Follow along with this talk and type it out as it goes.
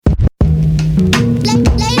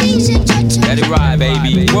ride,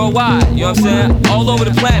 baby. Worldwide, you know what I'm saying? All over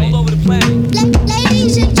the planet.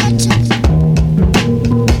 Ladies and gentlemen.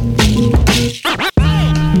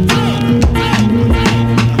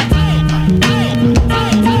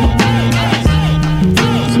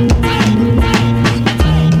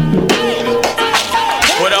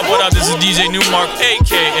 This is DJ Newmark,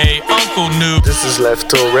 aka Uncle New. This is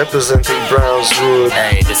Lefto representing Brownswood.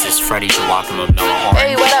 Hey, this is Freddie Joachim of Noah Horn.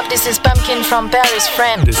 Hey, what up? This is Pumpkin from Paris,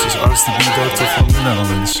 friend. This is RCB Doctor from the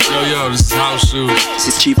Netherlands. Yo, this is House Shoe. This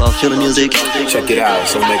is Chief of Chiller Music. Check it out,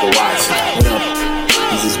 so make a watch. What up?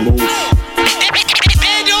 This is Moose.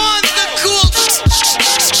 And on the cool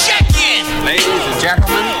check-in. Ladies and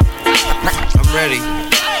gentlemen, I'm ready.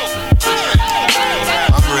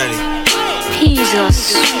 I'm ready. He's a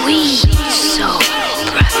sweet soul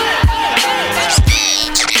brother.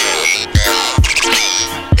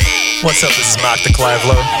 What's up? This is Mark the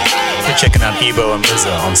Clavlo. You're checking out Ebo and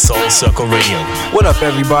Mza on Soul Circle Radio. What up,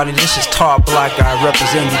 everybody? This is Todd Black. I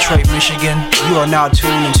represent Detroit, Michigan. You are now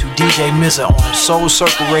tuned into DJ Mza on Soul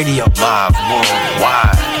Circle Radio. Live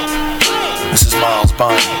worldwide. This is Miles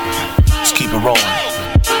Bonnie. Let's keep it rolling.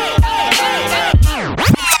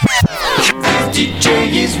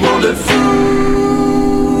 DJ is wonderful.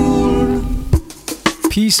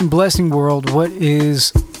 Peace and blessing, world. What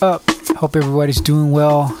is up? Hope everybody's doing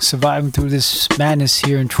well, surviving through this madness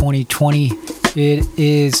here in 2020. It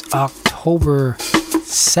is October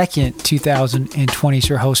 2nd, 2020. It's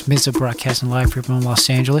your host, Mza, broadcasting live here from Los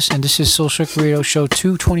Angeles. And this is Soul Circle Radio Show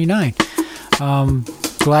 229.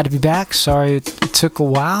 Glad to be back. Sorry it took a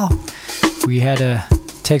while. We had to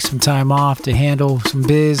take some time off to handle some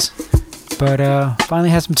biz. But finally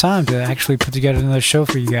had some time to actually put together another show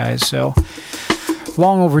for you guys. So,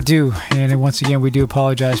 long overdue. And once again, we do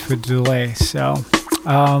apologize for the delay. So,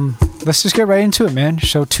 let's just get right into it, man.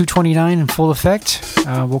 Show 229 in full effect.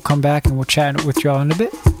 We'll come back and we'll chat with y'all in a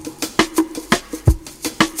bit.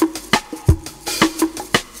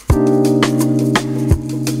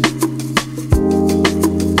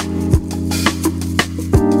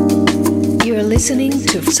 You're listening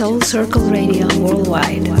to Soul Circle Radio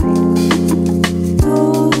Worldwide.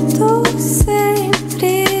 Tudo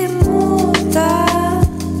sempre muda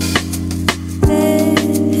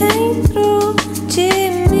dentro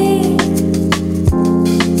de mim.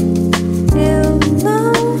 Eu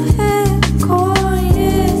não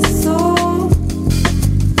reconheço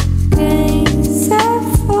quem cê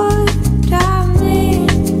foi pra mim.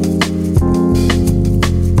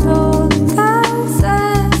 Todas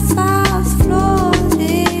essas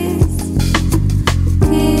flores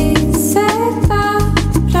que cê dá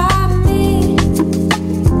pra mim,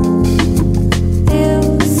 eu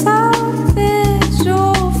só vejo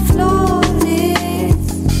flores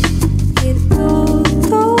e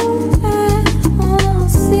tudo é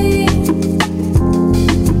sim.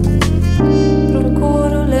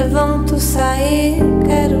 Procuro, levanto, sair,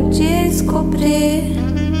 quero descobrir,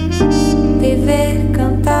 viver,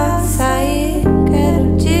 cantar, sair,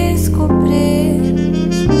 quero descobrir.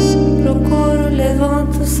 Procuro,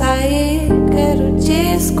 levanto, sair, quero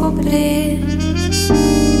descobrir,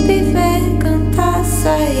 viver, cantar,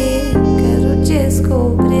 sair, quero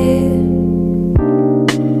descobrir.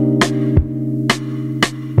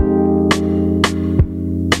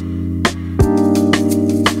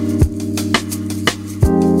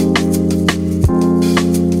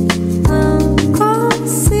 Não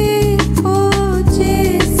consigo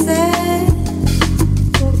dizer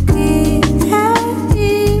o que é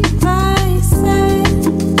e vai ser.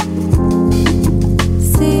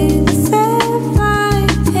 Se cê vai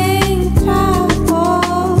entrar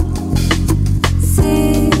ou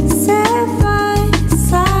se cê vai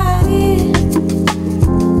sair,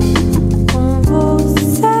 com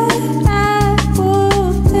você é o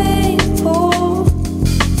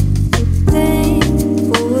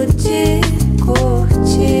tempo de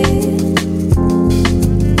curtir.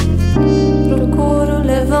 Procuro,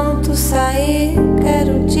 levanto, sair,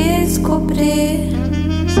 quero descobrir,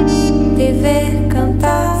 viver,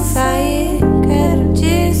 cantar, sair, quero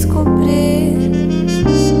descobrir.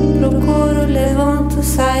 Procuro, levanto,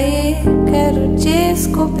 sair, quero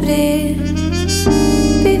descobrir,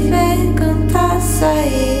 viver, cantar,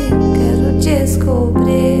 sair, quero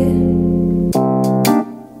descobrir.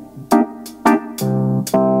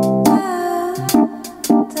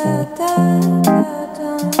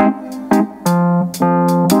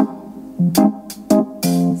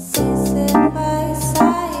 Se cê vai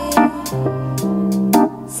sair,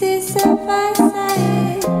 se cê vai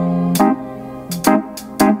sair.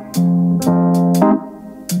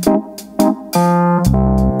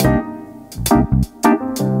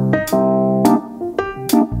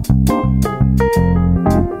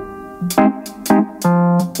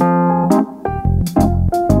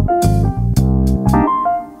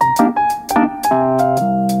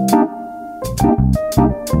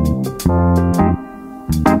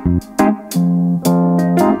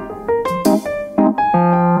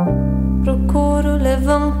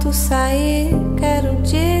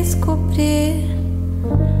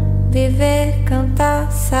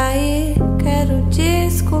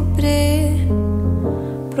 descobrir.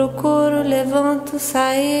 Procuro, levanto,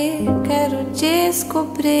 sair, quero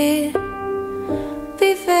descobrir.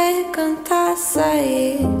 Viver, cantar,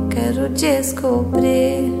 sair, quero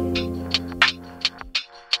descobrir.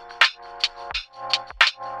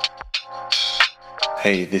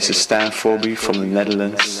 Hey, this is Stan Forby from the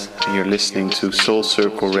Netherlands, and you're listening to Soul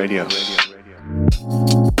Circle Radio.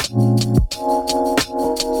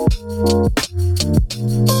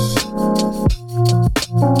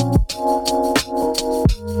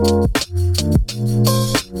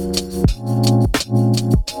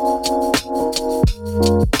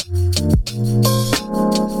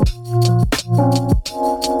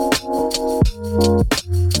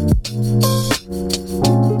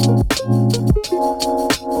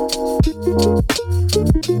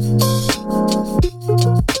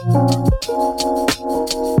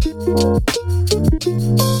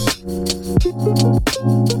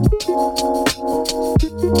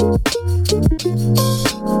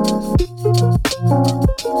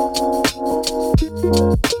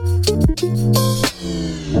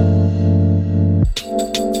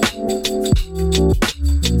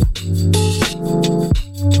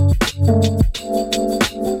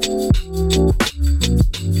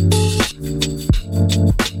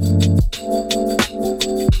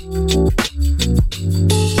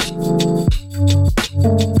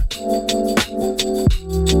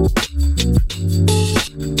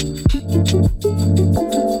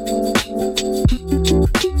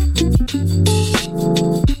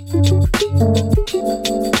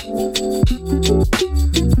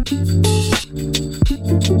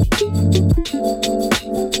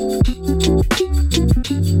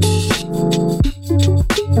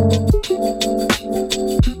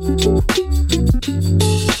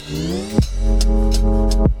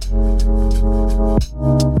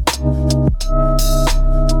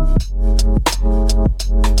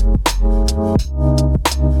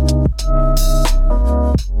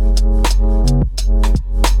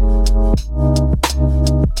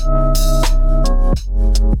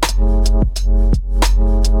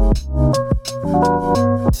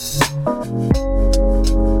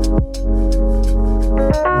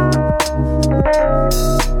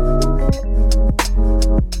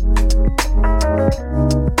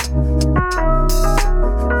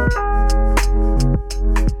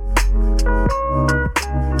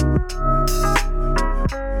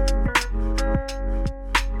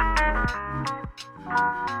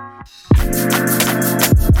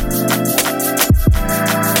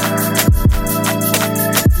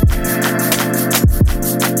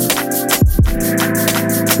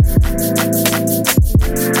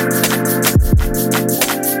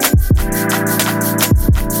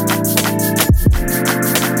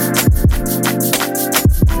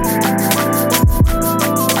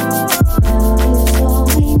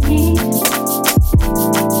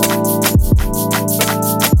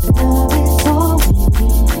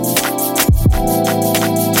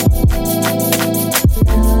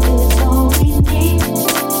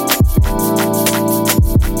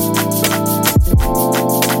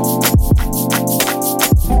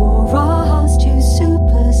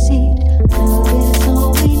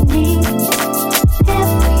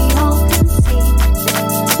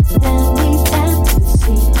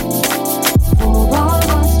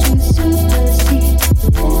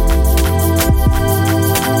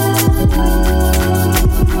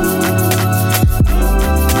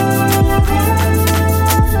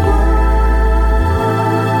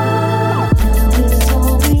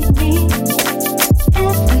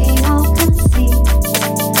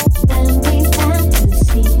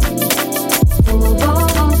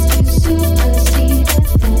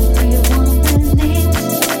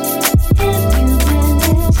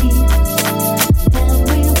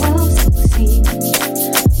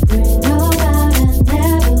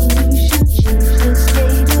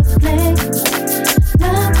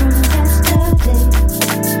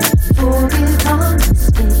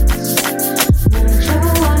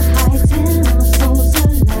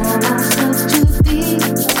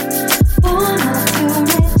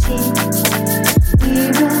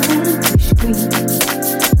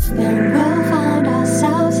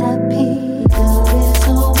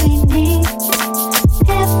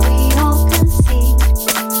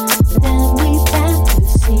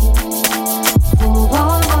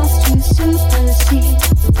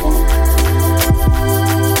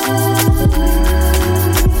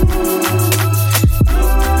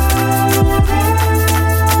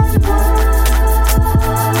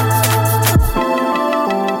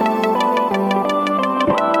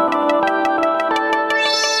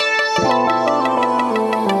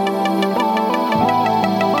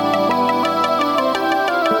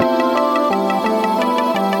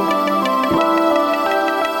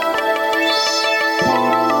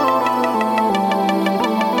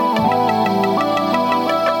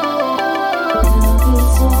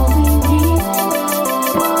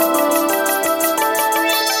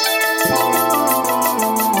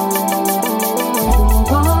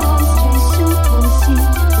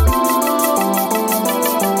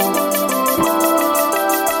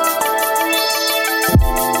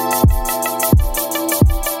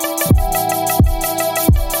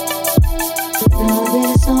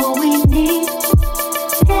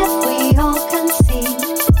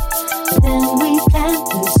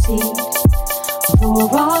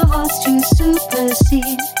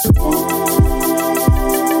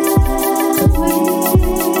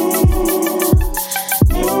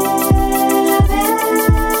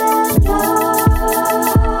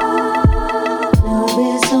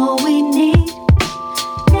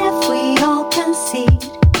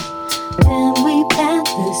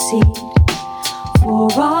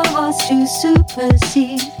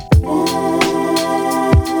 supersede.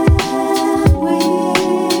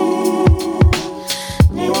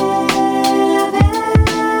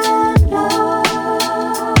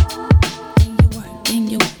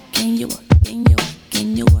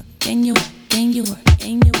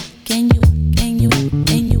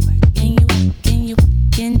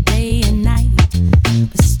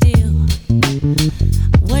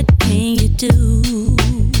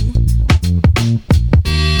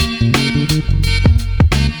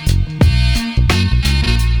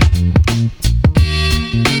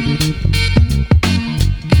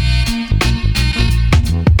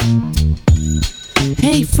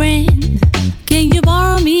 Hey friend, can you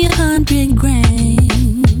borrow me 100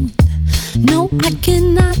 grand? No, I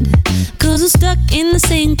cannot, 'cause I'm stuck in the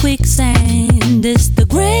same quicksand. It's the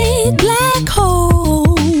great black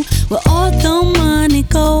hole where all the money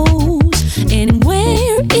goes, and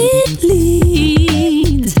where it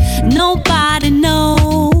leads, nobody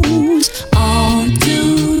knows. All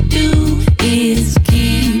to do is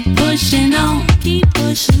keep pushing on, keep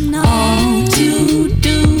pushing on. All to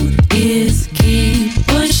do is keep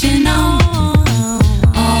pushing on.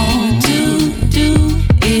 All to do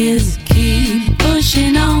is keep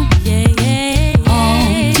pushing on. Yeah, yeah.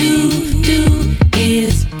 All to do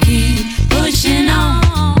is keep pushing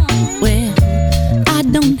on. Well, I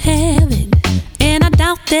don't have it, and I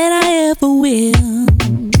doubt that I ever will.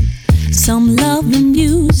 Some love and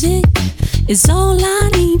music is all I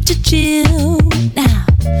need to chill. Now,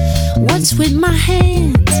 what's with my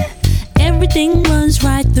hands? Everything runs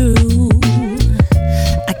right through.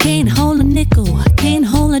 I can't hold a nickel, I can't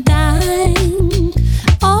hold a dime.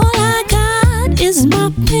 All I got is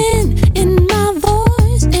my pen and my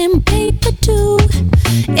voice and paper too.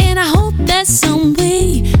 And I hope that some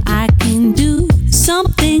way I can do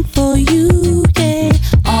something for you, yeah.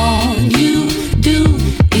 All you do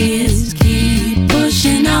is keep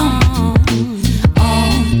pushing on.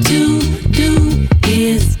 All to do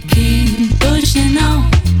is keep pushing on.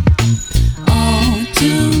 All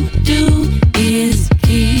to do is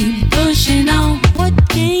keep pushing on. What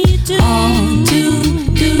can you do? All to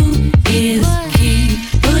do is keep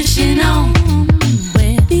pushing on.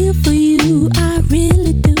 Well, I feel for you, I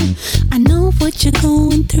really do. I know what you're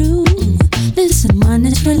going through. Listen,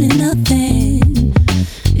 money's really nothing.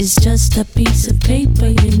 It's just a piece of paper,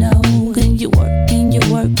 you know. And you work and you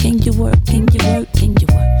work and you work and you work and you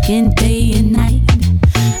work and day and night.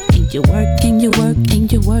 And you work and you work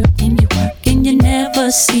and you work and you work and you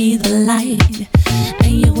never see the light.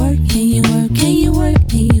 And you work and you work and you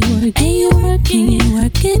work and you work and you work and you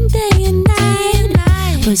work and day and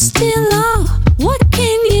night. But still, what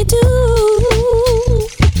can you do?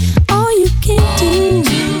 All you can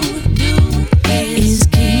do is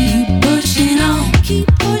keep pushing on, keep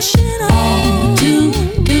pushing on. All to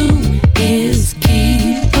do is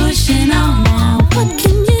keep pushing on. Now, what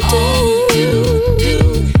can you do?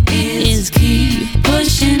 Is keep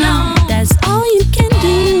pushing on. That's all you can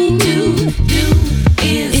do.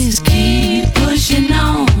 Is keep pushing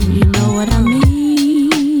on. You know what I mean?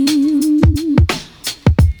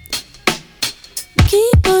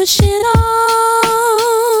 Keep pushing on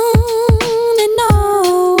and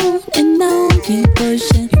on and on. Keep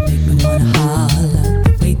pushing. You make me wanna holler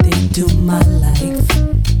the way they do my life.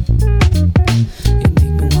 You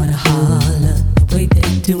make me wanna holler the way they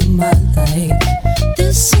do my life.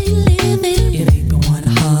 This ain't living. You make me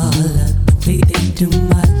wanna holler the way they do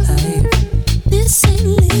my life. This ain't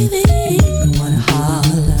living. You make me wanna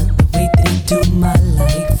holler the way they do my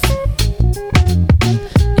life.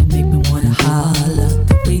 You make me wanna holler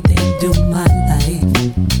the way they do my life.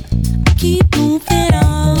 Keep moving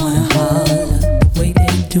on. Wanna holler the way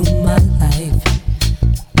they do my life.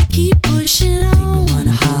 Keep pushing on.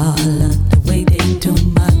 Wanna holler the way they do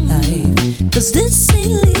my life. 'Cause this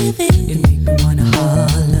ain't living. You make me wanna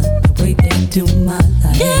holler the way they do my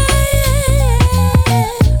life. Yeah.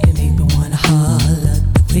 You make me wanna holler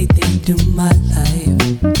the way they do my life.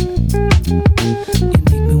 You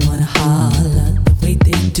make me wanna holler the way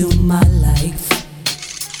they do my life.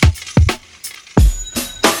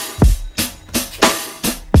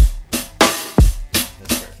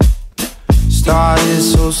 Started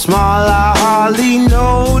so small I hardly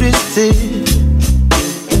noticed it.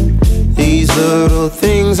 These little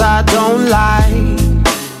things I don't like.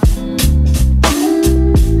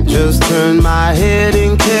 Just turned my head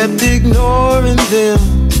and kept ignoring them.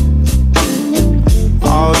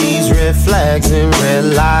 All these red flags and red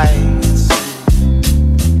lights.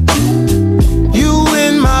 You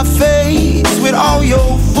in my face with all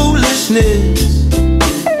your foolishness,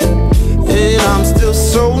 and I'm still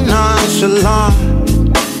so nonchalant.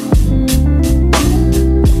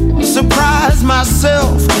 Surprised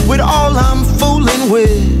myself with all I'm fooling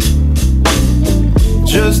with,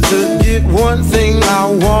 just to get one thing I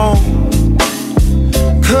want.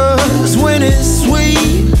 Cause when it's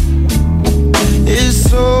sweet, it's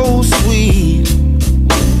so sweet.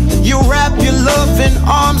 You wrap your loving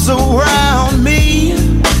arms around me,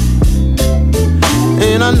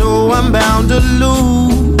 and I know I'm bound to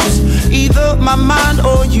lose either my mind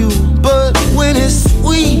or you. But when it's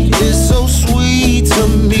sweet, it's so sweet to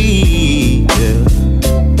me, yeah.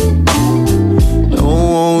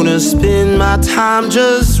 Don't wanna spend my time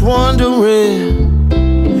just wondering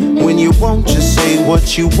when you won't just say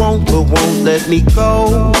what you want but won't let me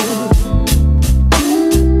go.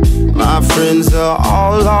 My friends are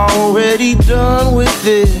all already done with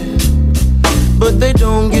it, but they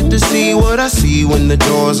don't get to see what I see when the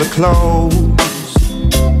doors are closed.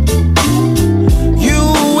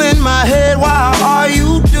 You in my head, why are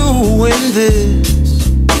you doing this?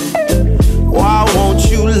 Why won't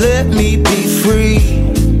you let me be free?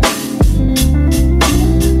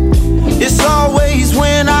 It's always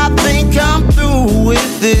when I think I'm through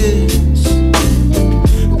with this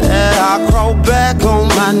that I crawl back on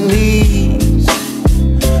my knees.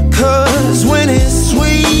 Cause when it's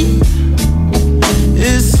sweet,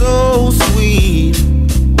 it's so sweet.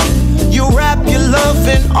 You wrap your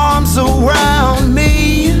loving arms around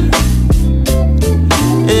me,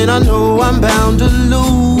 and I know I'm bound to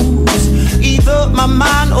lose either my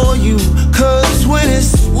mind or you. Cause when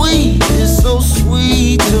it's sweet, it's so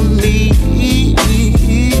sweet to me.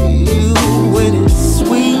 When it's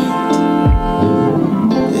sweet,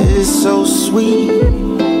 it's so sweet.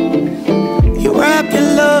 You wrap your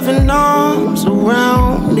loving arms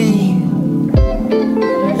around me,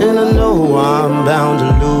 and I know I'm bound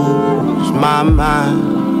to lose my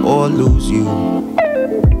mind or lose you.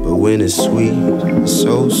 But when it's sweet, it's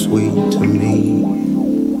so sweet to me.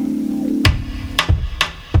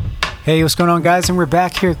 Hey, what's going on, guys? And we're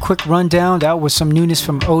back here. Quick rundown. That was some newness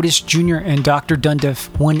from Otis Jr. and Dr. Dundiff,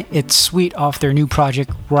 When It's Sweet, off their new project,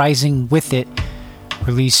 Rising With It,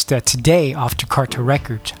 released today off Jakarta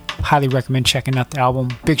Records. Highly recommend checking out the album.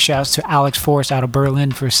 Big shouts to Alex Forrest out of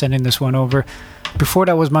Berlin for sending this one over. Before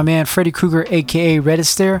that was my man Freddy Krueger, aka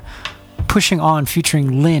Redister, Pushing On,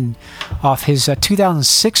 featuring Lynn, off his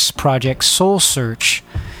 2006 project Soul Search.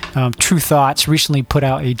 True Thoughts recently put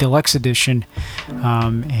out a deluxe edition,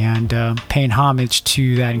 and paying homage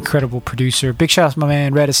to that incredible producer. Big shout out to my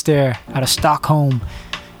man Red Astaire out of Stockholm.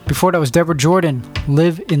 Before that was Deborah Jordan,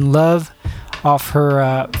 Live in Love, off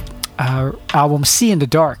her album See in the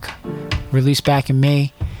Dark, released back in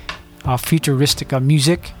May, off Futuristic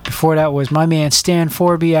Music. Before that was my man Stan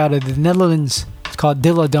Forby out of the Netherlands. It's called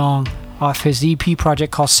Dilladong, off his EP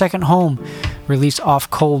project called Second Home, released off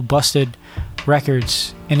Cold Busted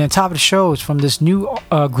Records. And then top of the show is from this new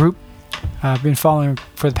group I've been following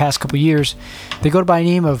for the past couple years. They go by the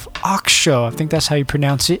name of Ox Show. I think that's how you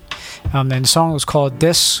pronounce it. And the song was called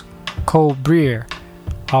Descobrir,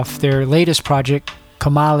 off their latest project,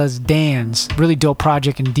 Kamala's Dance. Really dope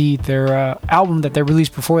project indeed. Their album that they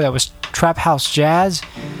released before that was Trap House Jazz.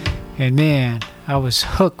 And man, I was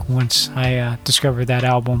hooked once I discovered that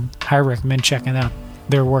album. I recommend checking out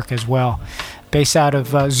their work as well. Based out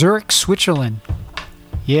of Zurich, Switzerland.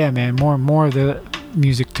 Yeah, man, more and more of the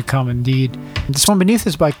music to come indeed. This one beneath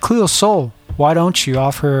is by Cleo Soul, Why Don't You,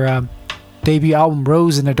 off her debut album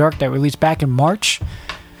Rose in the Dark that released back in March,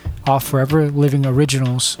 off Forever Living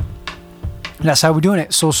Originals. And that's how we're doing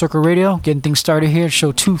it. Soul Circle Radio, getting things started here,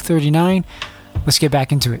 show 239. Let's get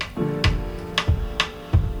back into it.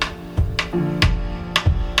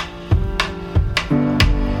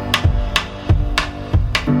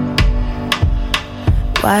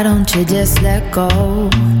 Why don't you just let go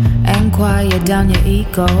and quiet down your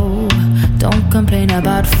ego? Don't complain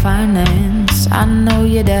about finance. I know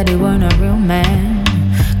your daddy weren't a real man.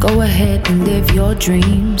 Go ahead and live your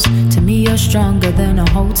dreams. To me you're stronger than a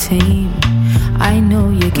whole team. I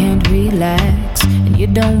know you can't relax, and you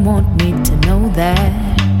don't want me to know that.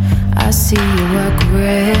 I see you work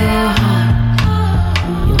real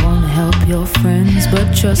hard. You wanna help your friends,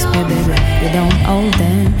 but trust me baby, you don't owe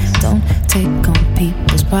them. Don't take on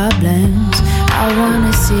people's problems. I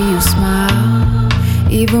wanna see you smile,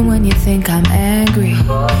 even when you think I'm angry.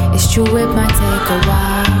 It's true it might take a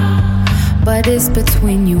while, but it's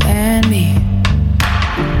between you and me.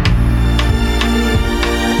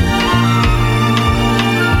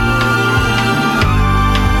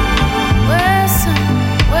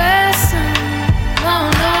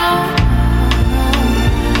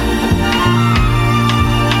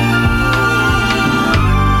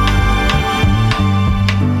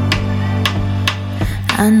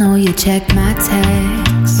 I I know you check my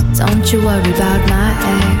texts. Don't you worry about my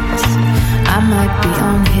ex. I might be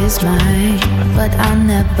on his mind, but I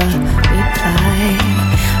never reply.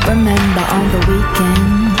 Remember on the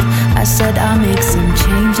weekend, I said I'll make some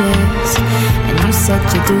changes, and you said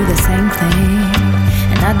you'd do the same thing.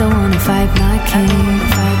 And I don't wanna fight my king.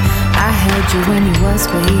 I held you when you was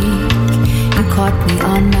weak. You caught me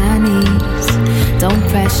on my knees. Don't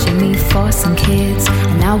pressure me for some kids,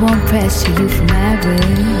 and I won't pressure you for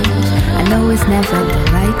marriage. I know it's never the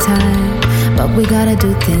right time, but we gotta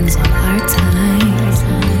do things on our time.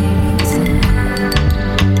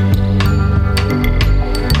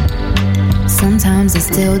 Sometimes I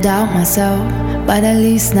still doubt myself, but at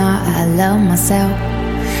least now I love myself.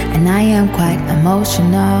 And I am quite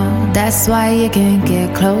emotional, that's why you can't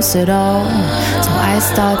get close at all. So I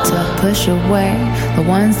start to push away the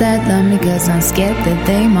ones that love me, cause I'm scared that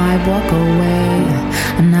they might walk away.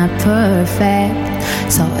 I'm not perfect,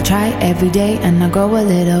 so I try every day and I grow a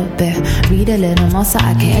little bit. Read a little more so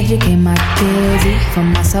I can educate my kids. Eat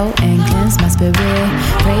from my soul and cleanse my spirit.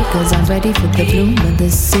 Pray cause I'm ready for the bloom of the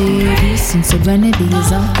city. Peace and serenity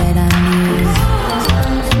is all that I need.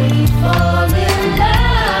 Sometimes we fall in love.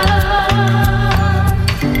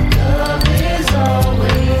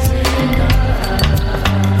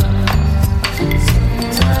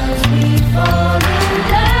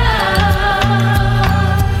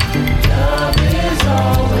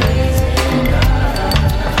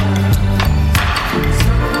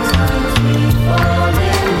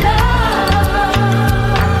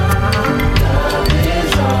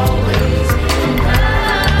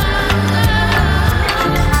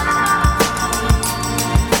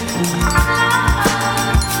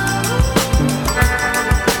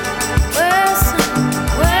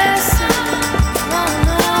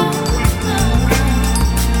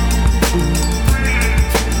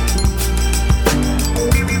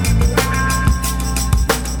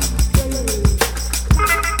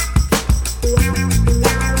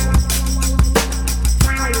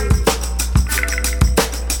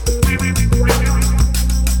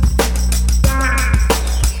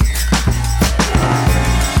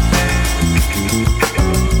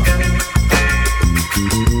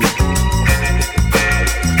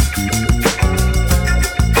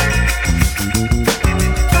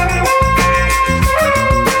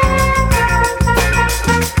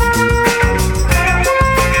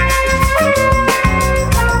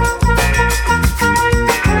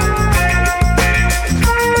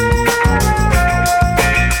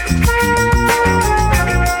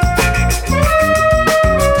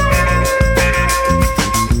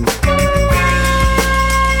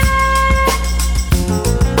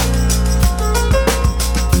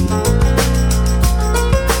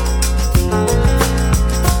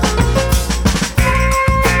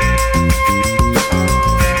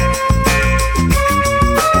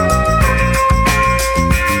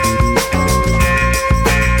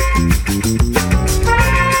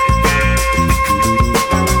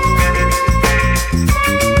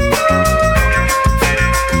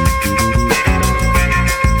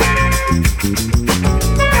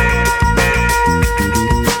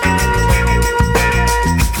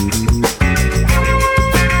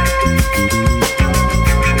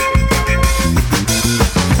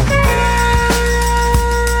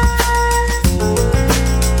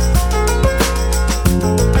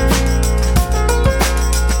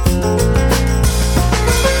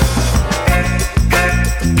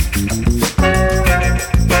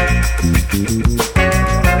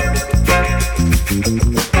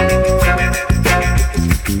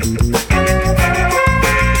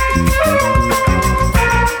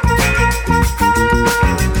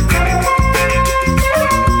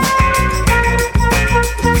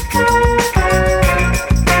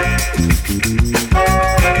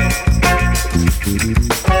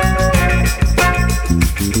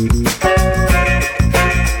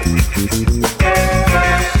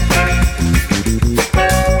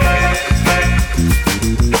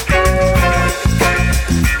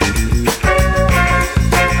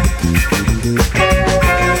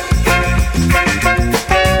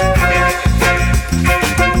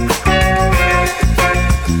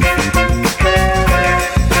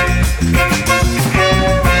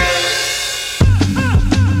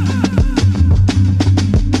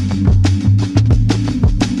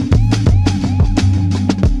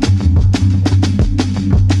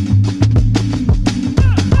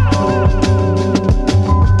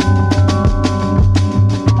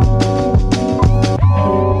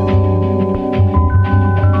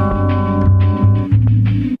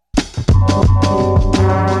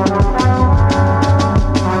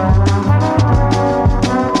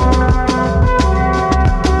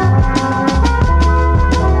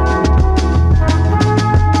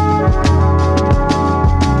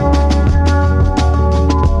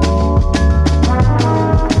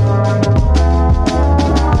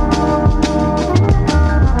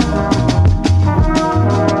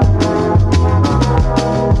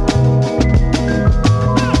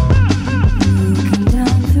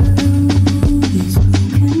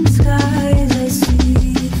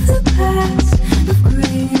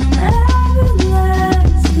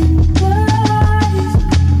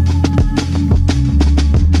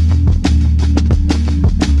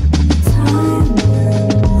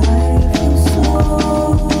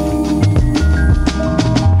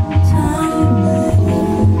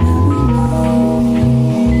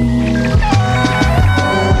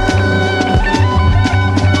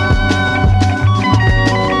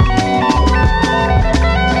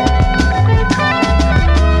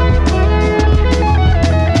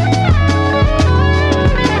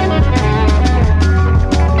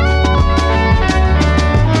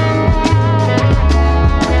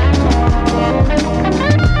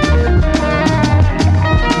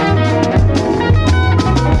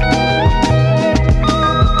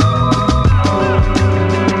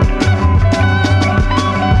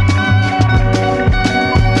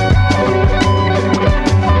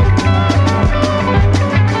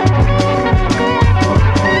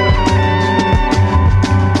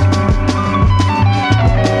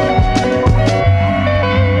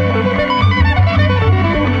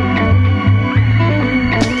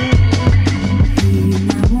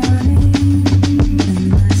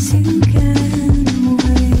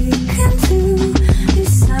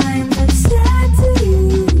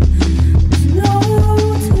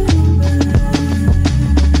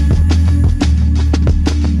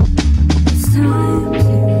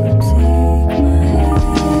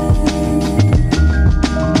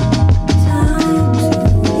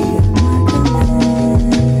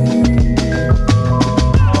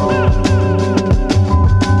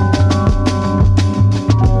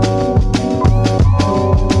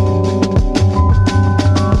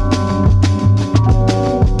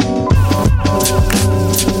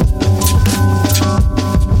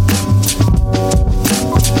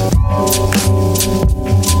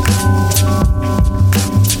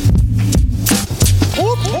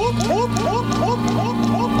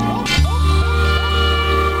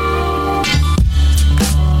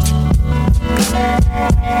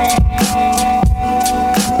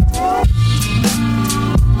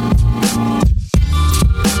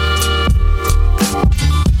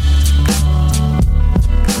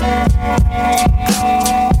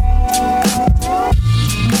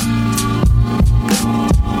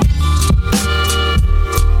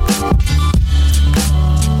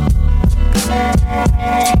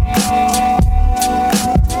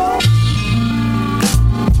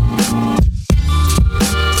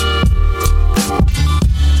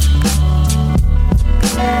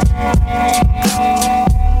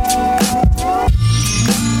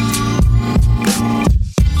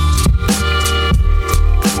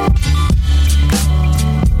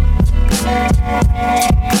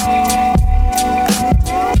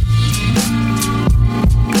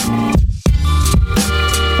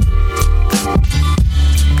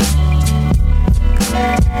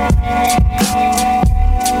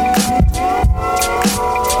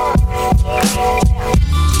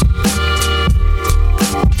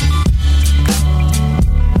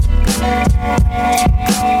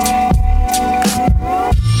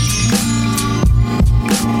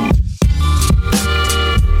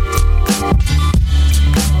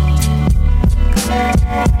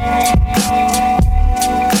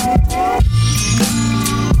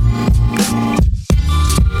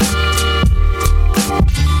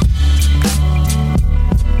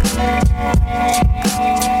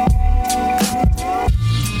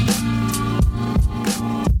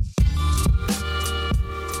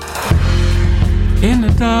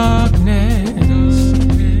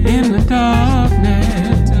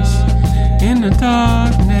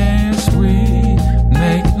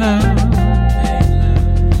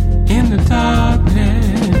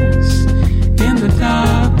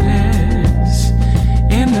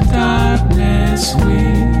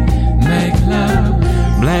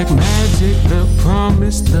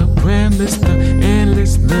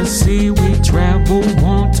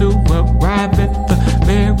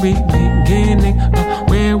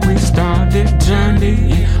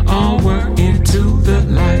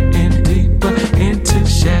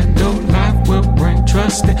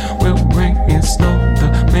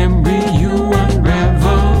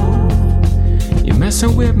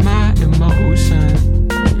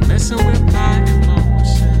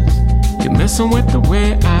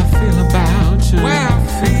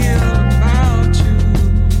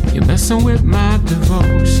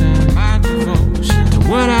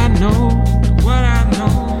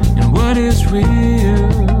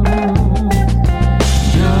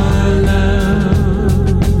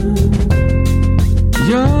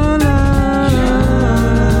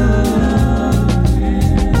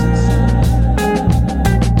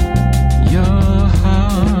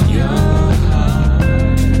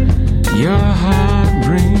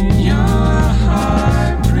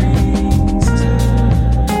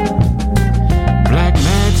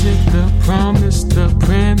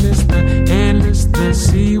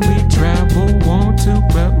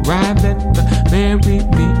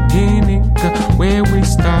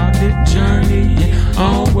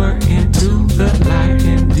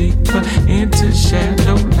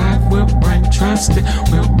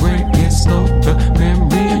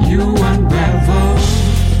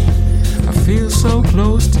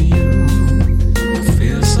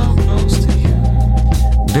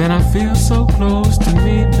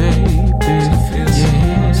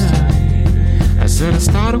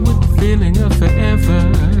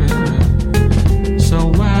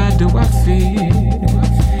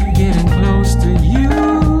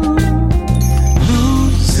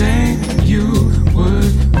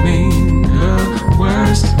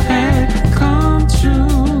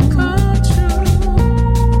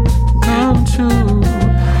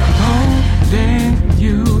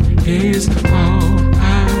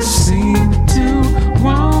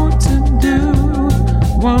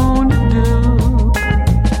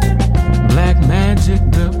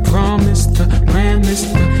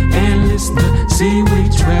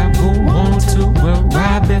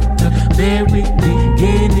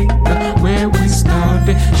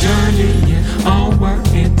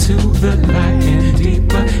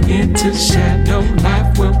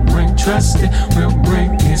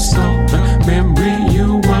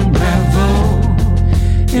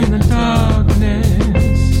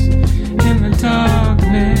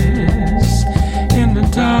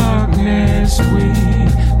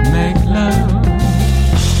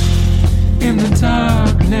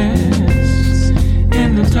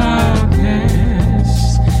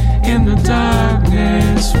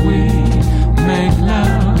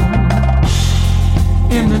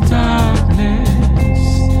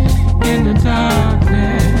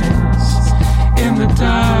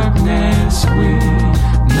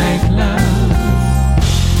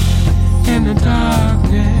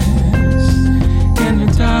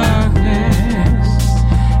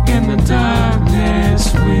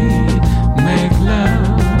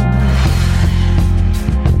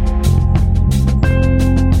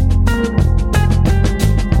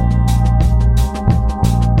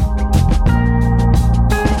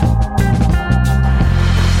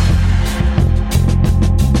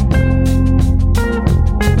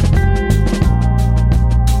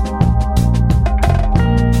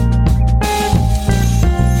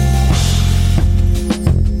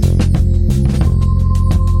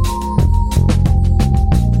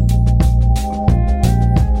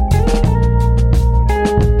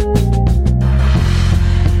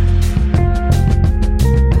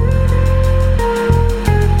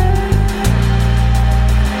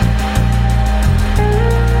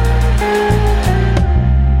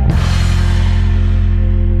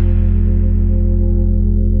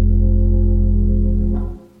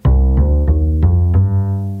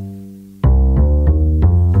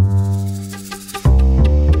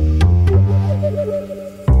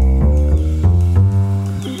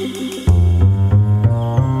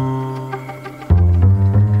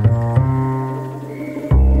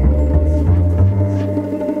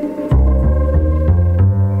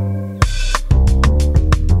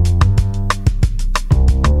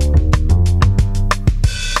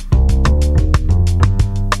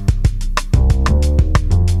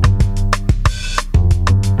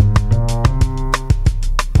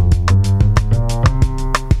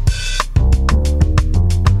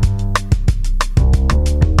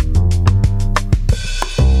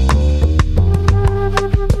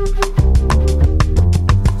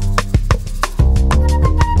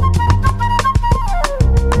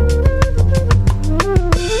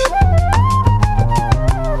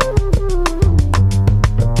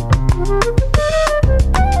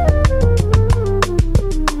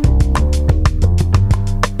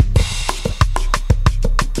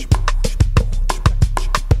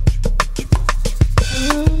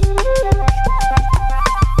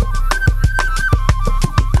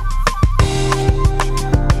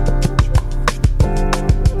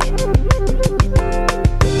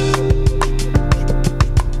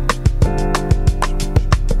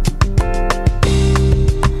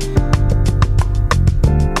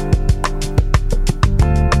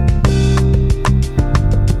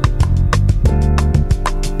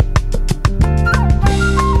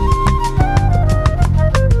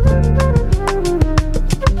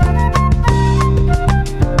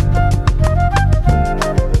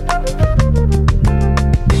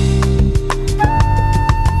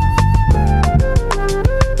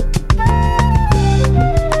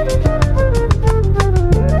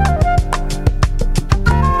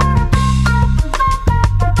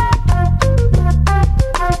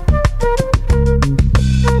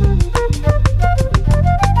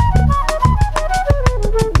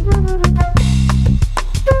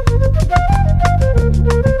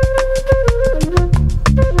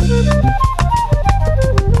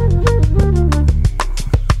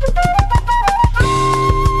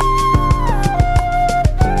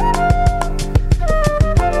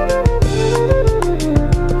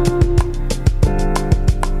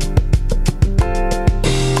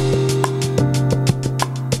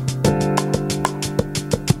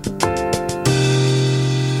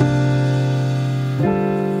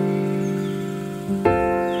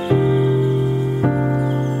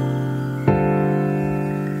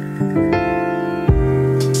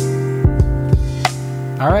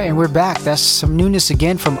 Alright, and we're back. That's some newness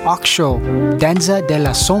again from Oxshow, Danza de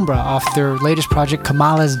la Sombra, off their latest project,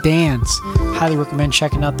 Kamala's Dance. Highly recommend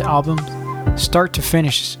checking out the album, start to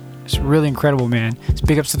finish. It's really incredible, man. It's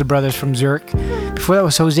big ups to the brothers from Zurich. Before that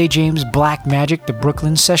was Jose James' Black Magic, the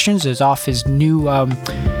Brooklyn Sessions, is off his new,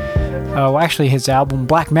 his album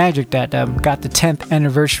Black Magic that got the 10th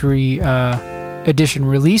anniversary edition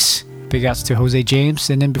release. Big outs to Jose James.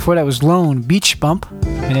 And then before that was Lone, Beach Bump.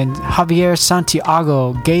 And then Javier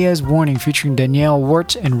Santiago, Gaia's Warning, featuring Danielle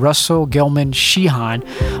Wart and Russell Gelman Sheehan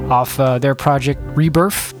off their project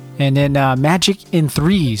Rebirth. And then Magic in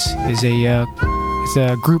Threes is a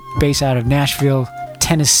group based out of Nashville,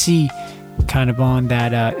 Tennessee, kind of on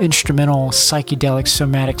that instrumental, psychedelic,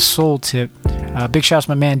 somatic soul tip. Big shouts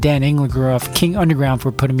to my man Dan Engliger of King Underground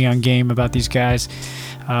for putting me on game about these guys.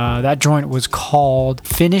 That joint was called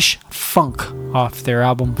Finish Funk off their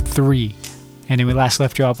album 3. And then we last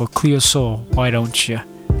left you off with Cleo Soul, Why Don't You?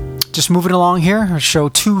 Just moving along here, show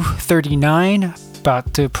 239,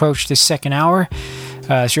 about to approach the second hour.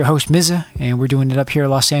 It's your host Mza, and we're doing it up here in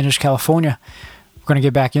Los Angeles, California. We're going to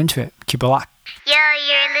get back into it. Keep it locked. Yo,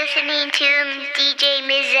 you're listening to DJ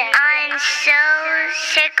Mza on Soul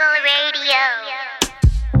Circle Radio.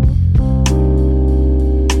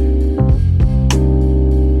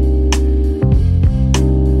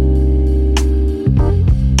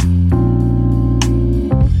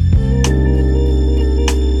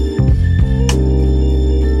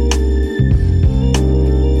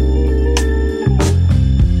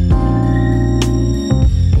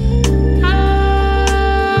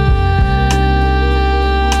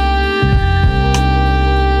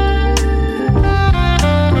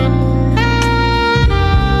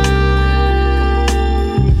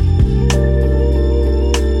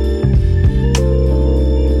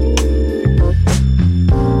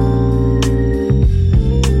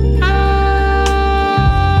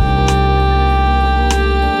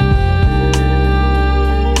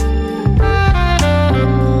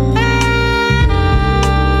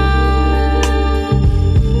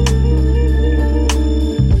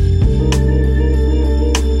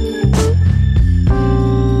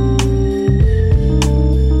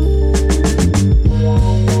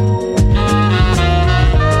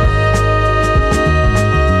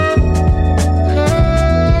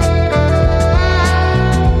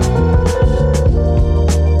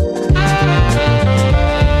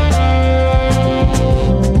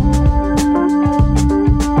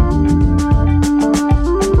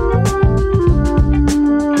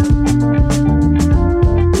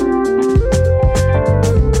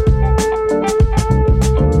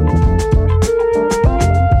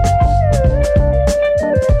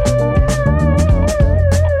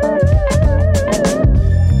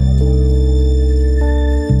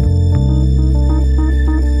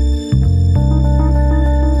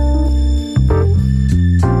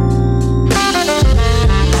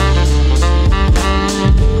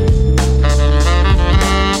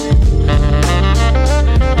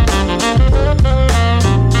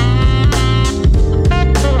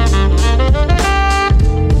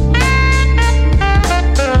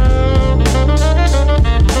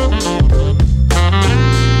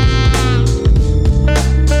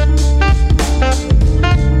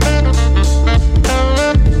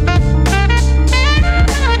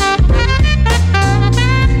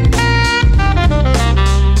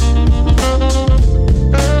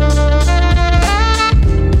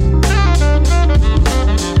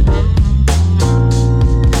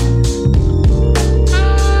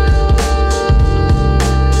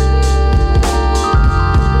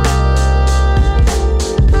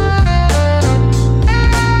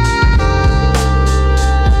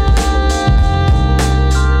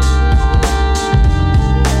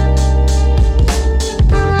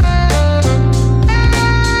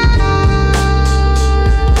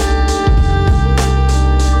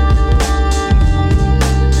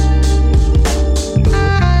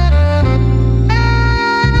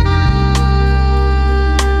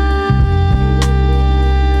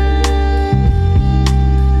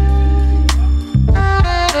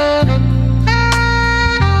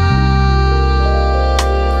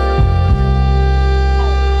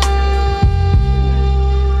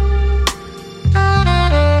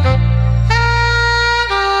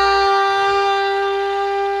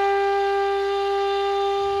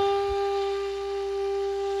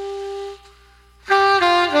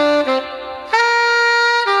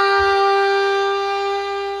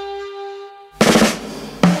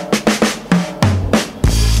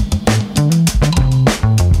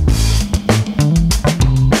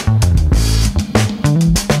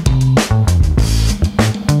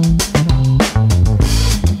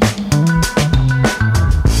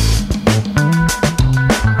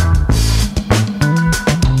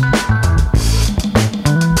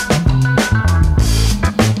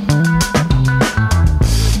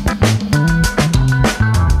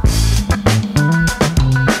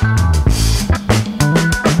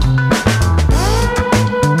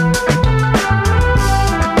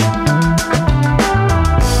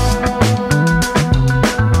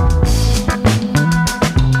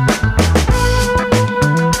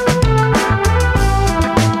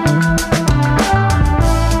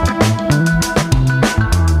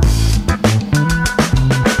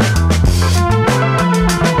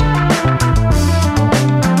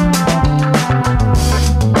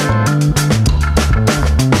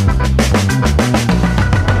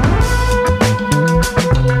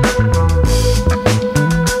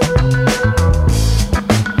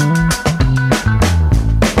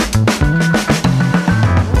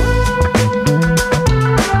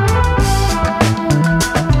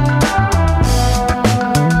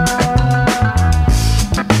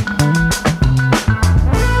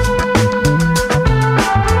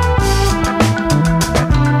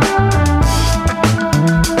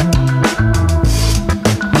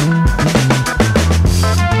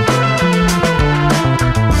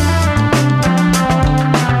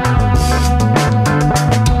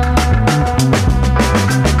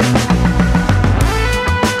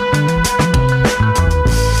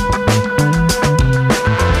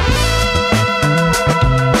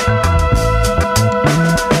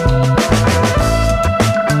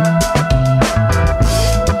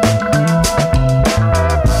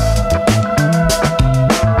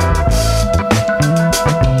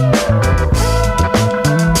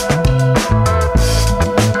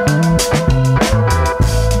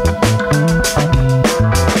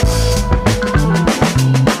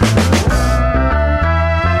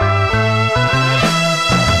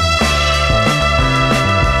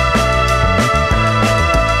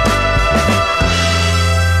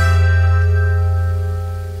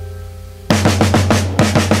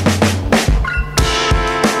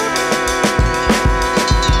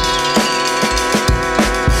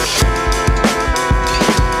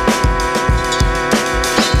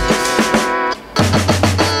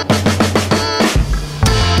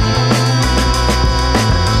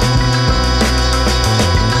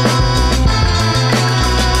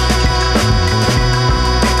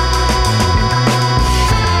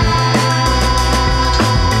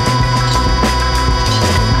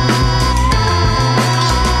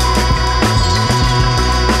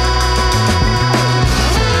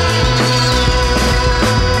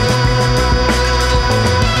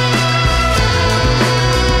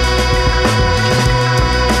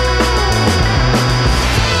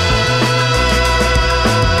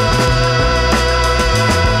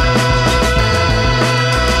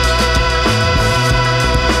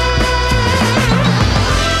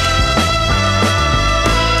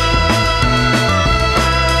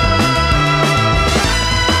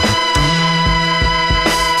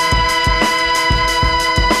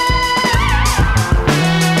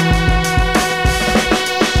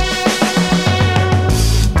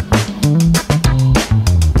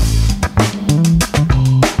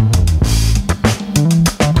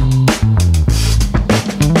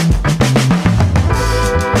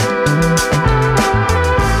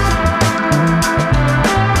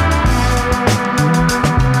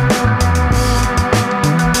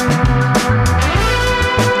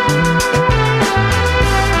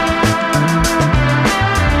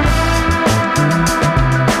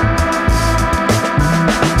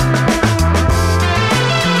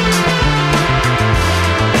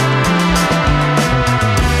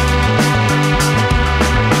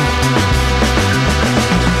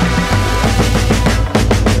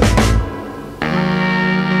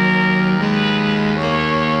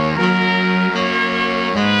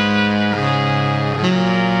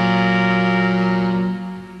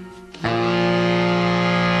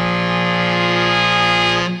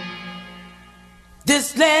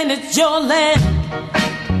 land is your land.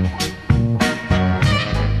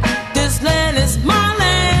 This land is my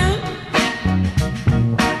land.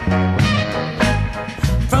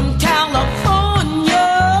 From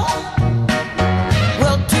California,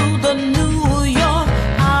 well, to the New York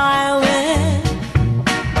Island.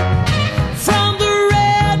 From the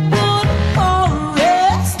Redwood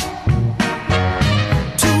Forest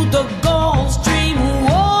to the Gulf Stream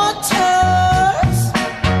waters.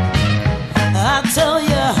 I tell you,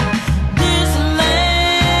 this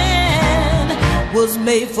land was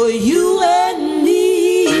made for you and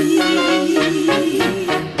me.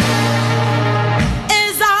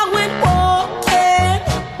 As I went walking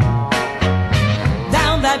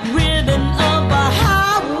down that ribbon of a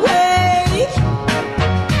highway,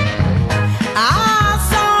 I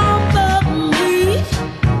saw above me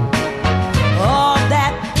all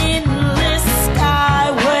that endless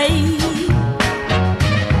skyway.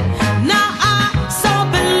 Now I saw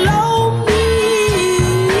below me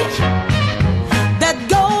that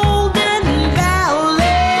golden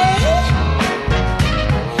valley,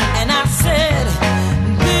 and I said,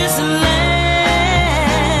 this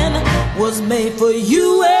land was made for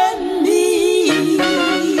you and me.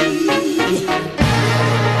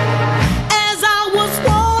 As I was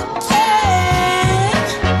walking,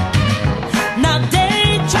 now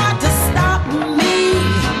they tried to stop me.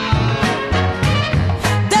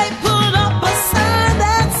 They put up a sign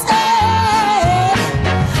that said,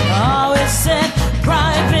 oh, it said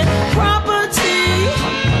private property.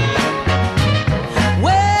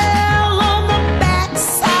 Well, on the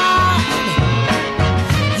backside,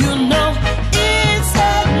 you know, it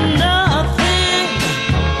said nothing.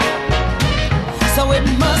 So it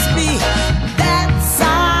must be that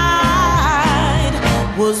side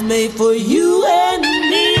was made for you and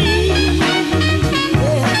me.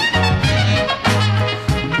 Yeah.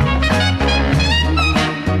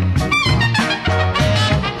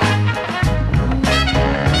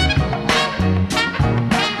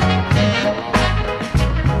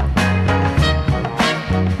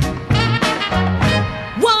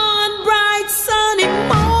 One bright sunny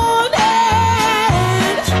morning,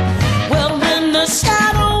 well, in the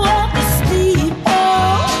shadow of the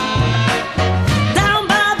steeple, down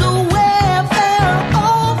by the welfare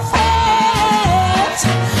office,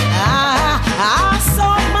 I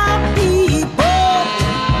saw my people.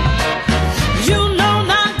 You know,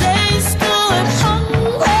 now they stood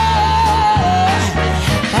hungry.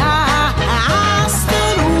 I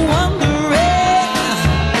stood wondering.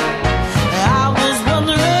 I was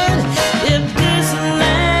wondering if this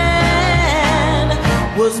land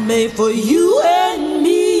was made for you and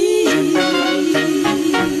me.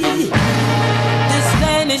 This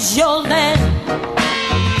land is your land.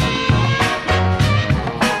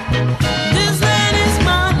 This land is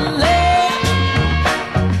my land.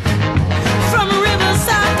 From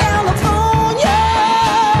Riverside, California,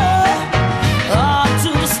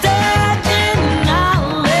 to Staten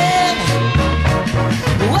Island.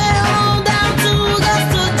 Well, down to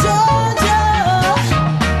Augusta, Georgia.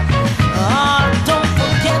 Don't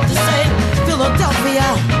forget to say Philadelphia.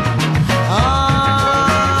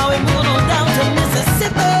 We moving on down to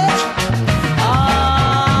Mississippi.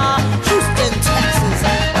 Houston, Texas,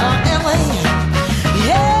 LA.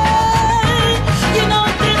 Yeah, you know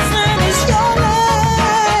this land is your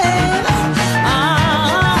land.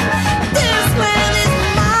 This land is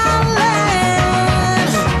my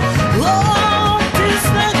land. Oh, this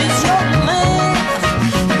land is your land.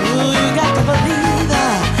 Oh, you got to believe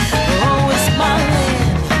that. Oh, it's my land.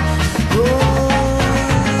 Ooh,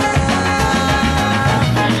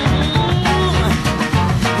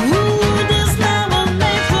 this land was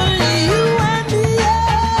made for you and me.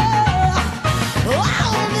 Yeah. Oh,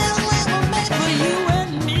 this land was made for you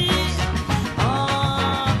and me.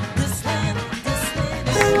 This land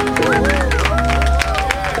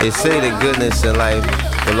They say that goodness in life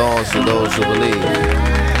belongs to those who believe.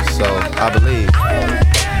 So I believe.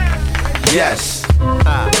 Yes,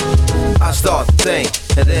 I start to think,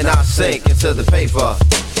 and then I sink into the paper.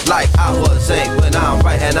 Like I was ink when I'm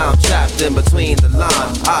writing, I'm trapped in between the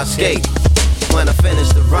lines. I escape when I finish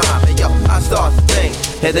the rhyme. And yo, I start to think,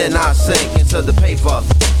 and then I sink into the paper.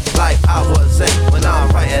 Like I was ink when I'm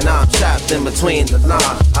writing, I'm trapped in between the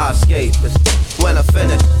lines. I escape when I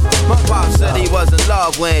finish. My pop said he was in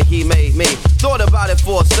love when he made me. Thought about it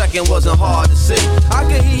for a second, wasn't hard to see. I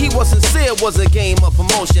could hear he was sincere, was a game of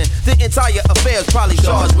promotion. The entire affair's probably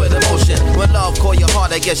charged with emotion. When love call your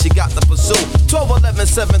heart, I guess you got to pursue.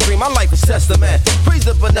 12-11-7-3, my life is testament. Praise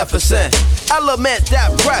the beneficent element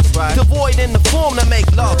that breath, devoid in the form to make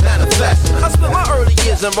love manifest. I spent my early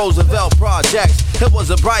years was in Roosevelt Projects. It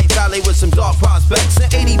was a bright valley with some dark prospects.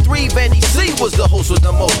 In 83, Vandy C was the host with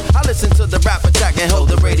the most. I listened to the rap attack and held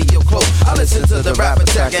the radio close. I listened to the rap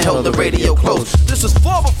attack and held the radio close. This was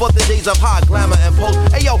far before the days of high glamour and post.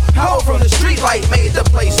 Hey yo, power from the street light made the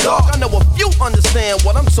place dark. I know a few understand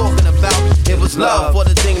what I'm talking about. It was love for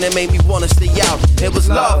the thing that made me wanna stay out. It was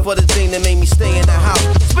love for the thing that made me stay in the house.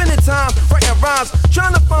 Spending time writing rhymes,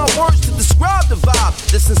 trying to find words to describe the vibe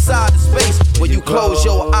that's inside the space where you close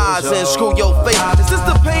your eyes and screw your face. Is this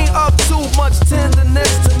the pain of too much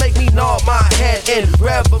tenderness to make me nod my head in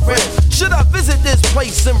reverence? Should I visit this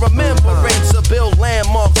place in remembrance or build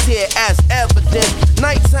landmarks here as evidence?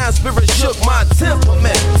 Nighttime spirit shook my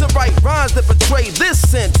temperament to write rhymes that portray this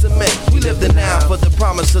sentiment. We live the now for the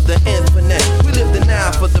promise of the infinite. We live the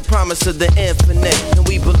now for the promise of the infinite, and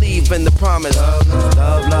we believe in the promise. Love,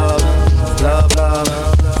 love, love, love, love,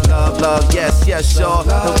 love, love. Yes, yes, sure.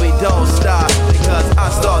 And we don't stop because I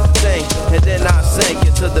start to think and then I sink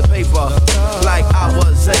into the paper like I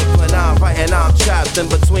was ink. When I'm writing, I'm trapped in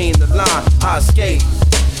between the lines. I escape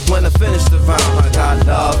when I finish the rhyme. I got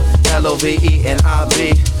love,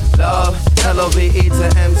 L-O-V-E-N-I-B. Love, L-O-V-E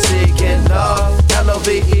to MC. Get love,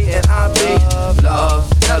 L-O-V-E-N-I-B.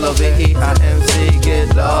 Love, L-O-V-E-I-M-C.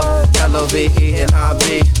 Get love,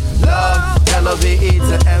 L-O-V-E-N-I-B. Love, L-O-V-E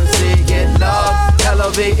to MC. Get love,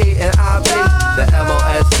 L-O-V-E-N-I-B. The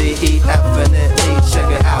M-O-S-D-E-F and E. Check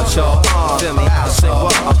it out, y'all. Feel me out, y'all.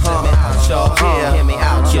 Feel me out, y'all. Yeah, hear me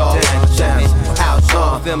out, y'all. Check me out,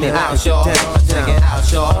 y'all. Feel me out, y'all. Check it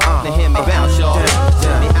out, y'all. Now hear me out, y'all.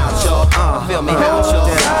 Feel me out, y'all. Feel me out,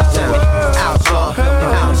 y'all. Check me out, y'all. Feel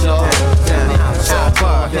me out, y'all.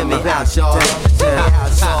 Feel me out, y'all. Feel me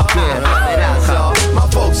out, y'all. My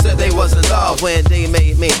folks said they was in love when they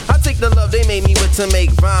made me. I take the love they made me with to make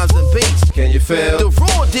rhymes and beats. Can you feel? The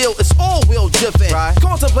raw deal is all wheel driven. Right.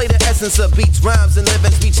 Contemplate the essence of beats, rhymes, and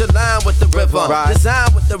living. Speech aligned with the rhythm. Right.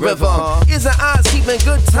 Design with the rhythm. Ears and eyes keeping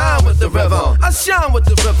good time with the rhythm. I shine with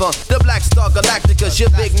the rhythm. The Black Star Galacticus, your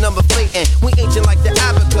big number flating. We ancient like the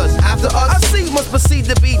abacus. After us, I see must proceed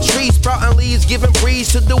to be trees, sprouting leaves, giving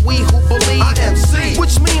breeze to the we who believe. I MC,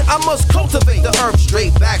 which means I must cultivate the herb.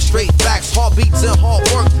 Straight backs, heartbeats and hard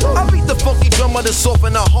work. I beat the funky drummer to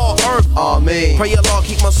soften the hard earth. Amen. Pray Allah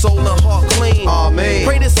keep my soul and heart clean. Amen.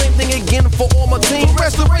 Pray the same thing again for all my team. For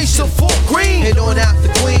restoration, full green. Head on out the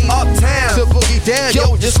Queen, uptown to boogie down.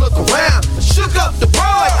 Yo, just look around. Shook up the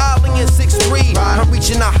world like Ali in 6'3". I'm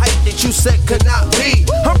reaching a height that you said could not be.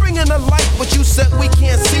 I'm bringing a light what you said we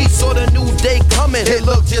can't see. So the new day coming, it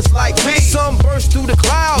look just like me. Sun burst through the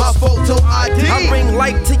clouds, my photo ID. I bring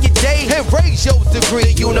light to your day and raise your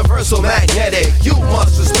degree. Universal magnetic, you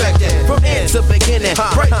must respect it. From end to beginning,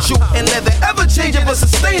 bright, true, and living. Ever changing but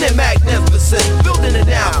sustaining, magnificent. Building it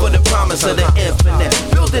now for the promise of the infinite.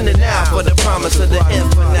 Building it now for the promise of the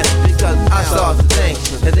infinite. Because I start to think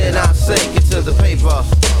and then I sink into the paper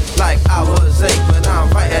like I was ink. When I'm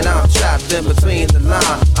writing, I'm trapped in between the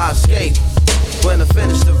lines. I escape when I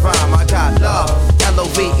finish the rhyme. I got love,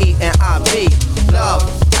 L-O-V-E-N-I-B. Love,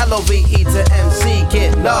 L-O-V-E to MC.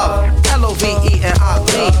 Get love,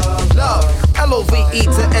 L-O-V-E-N-I-B. Love, L-O-V-E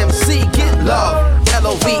to MC. Get love,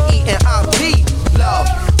 L-O-V-E-N-I-B. Love,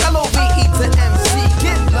 L-O-V-E to MC.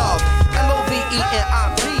 Get love,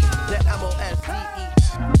 L-O-V-E-N-I-B. The M-O-S-D-E.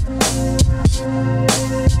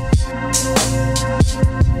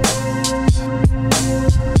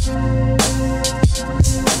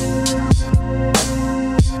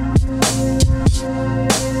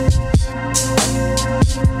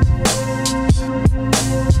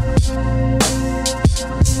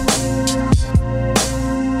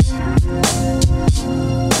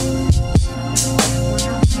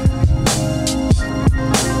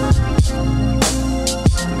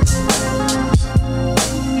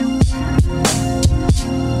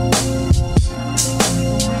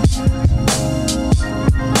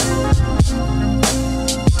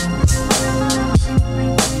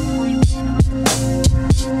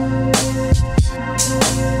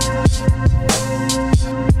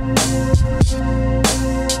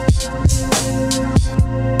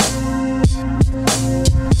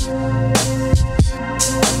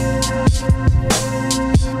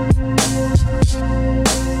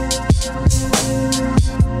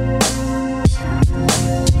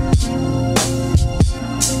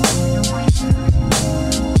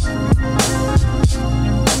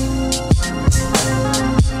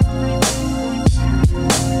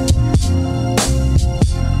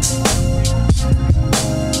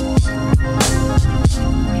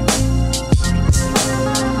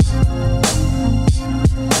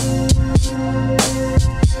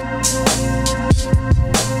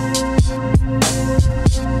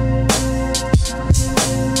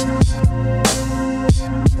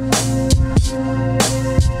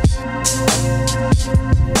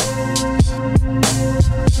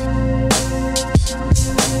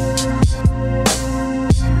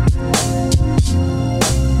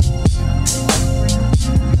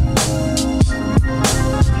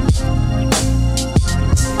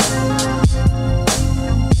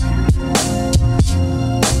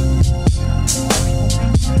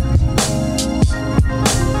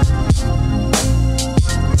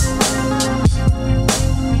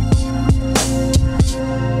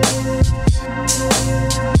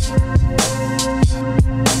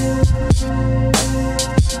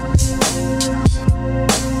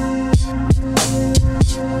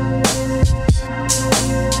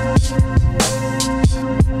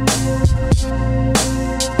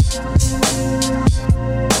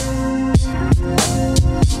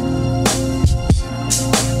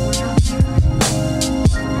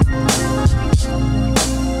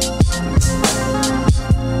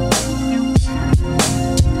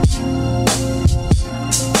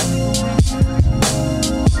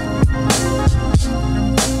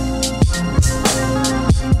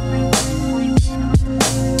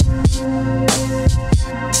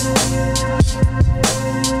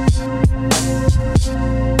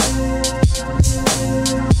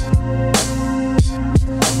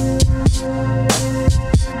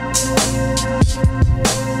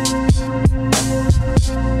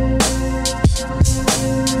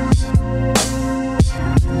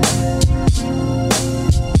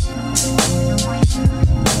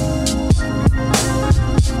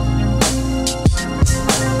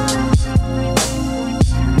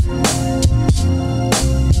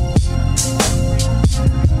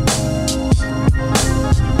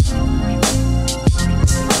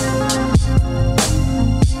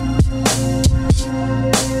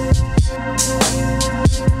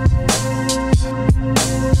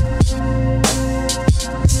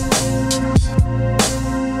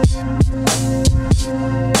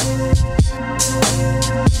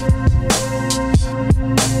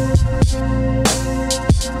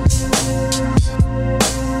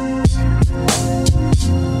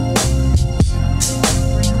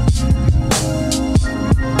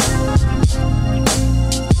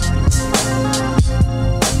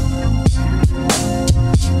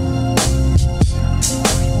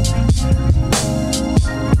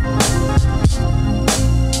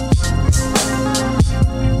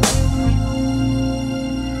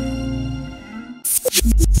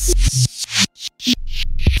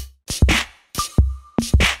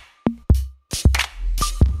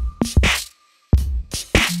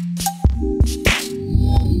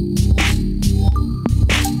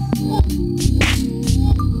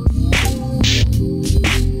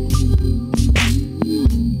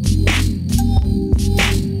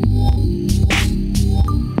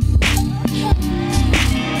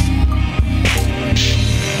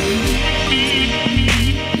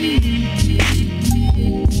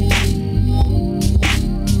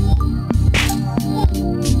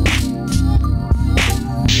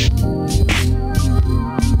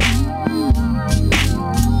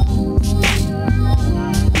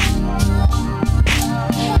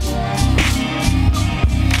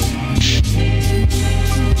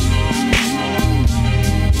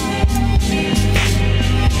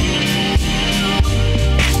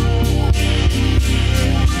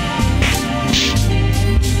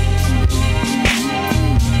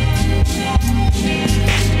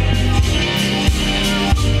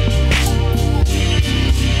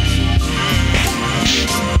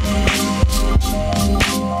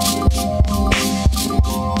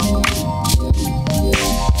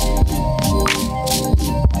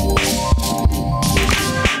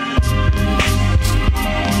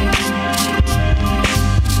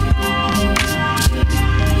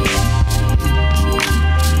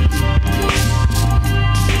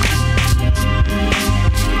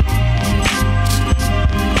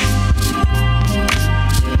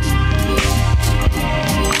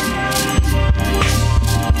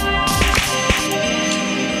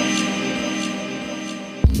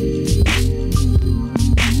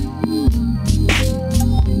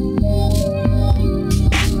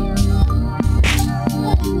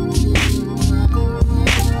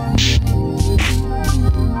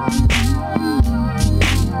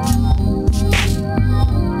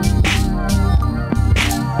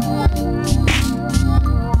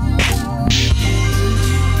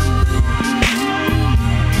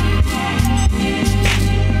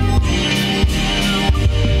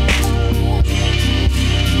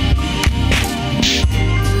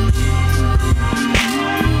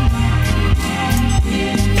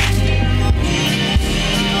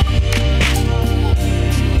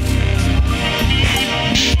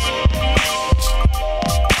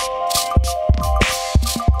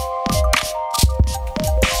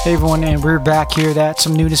 Hey everyone, and we're back here. That's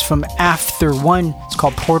some newness from After One. It's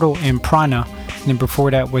called Portal and Prana. And then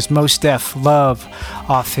before that was Mos Def, Love,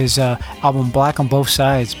 off his album Black on Both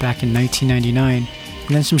Sides back in 1999.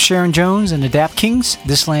 And then some Sharon Jones and the Dap Kings,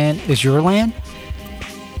 This Land Is Your Land.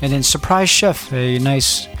 And then Surprise Chef, a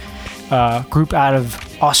nice group out of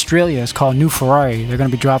Australia. It's called New Ferrari. They're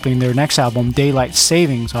going to be dropping their next album, Daylight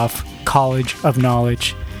Savings, off College of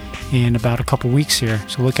Knowledge in about a couple weeks here.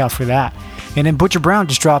 So look out for that. And then Butcher Brown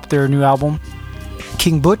just dropped their new album,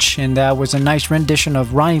 King Butch, and that was a nice rendition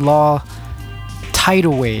of Ronnie Law,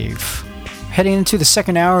 Tidal Wave. Heading into the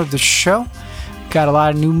second hour of the show, got a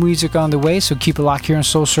lot of new music on the way, so keep it locked here on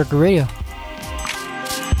Soul Circle Radio.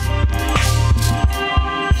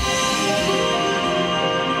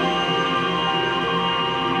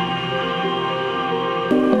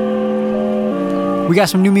 We got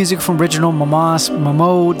some new music from Original Mamas,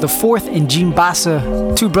 Mamo the Fourth, and Jean Bassa,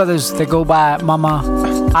 two brothers that go by Mama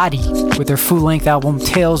Adi, with their full-length album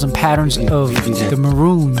Tales and Patterns of the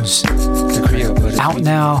Maroons. Out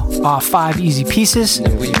now, 5 easy pieces,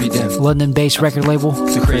 London-based record label.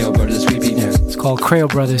 It's called Creole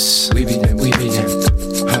Brothers. We be them.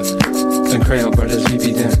 The Creole Brothers, we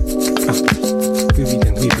be them.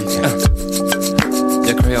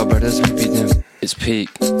 The Creole Brothers, we be them. It's peak,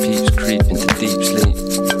 peeps creep into deep sleep.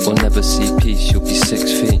 We'll never see peace, you'll be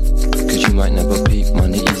 6 feet. Cause you might never peep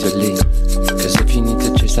money easily. Cause if you need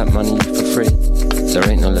to chase that money for free, there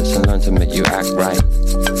ain't no lesson learned to make you act right.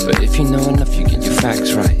 But if you know enough, you get your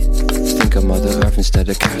facts right. Think of Mother Earth instead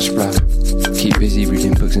of cash flow. Keep busy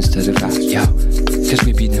reading books instead of apps, yo. Cause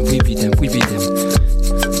we be them.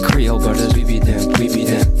 Creole Brothers, we be them.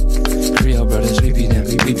 Creole Brothers, we be them.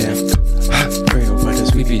 Creole Brothers,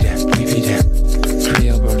 we be them.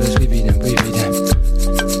 Creole Brothers, we be them.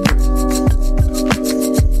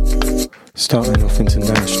 Starting off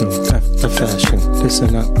international, the fashion.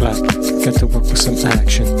 Listen up, black, get to work with some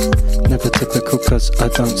action. Never typical cause I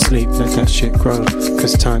don't sleep, let that shit grow.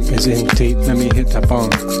 Cause time is in deep, let me hit that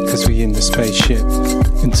bomb. Cause we in the spaceship.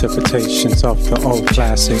 Interpretations of the old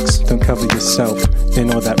classics. Don't cover yourself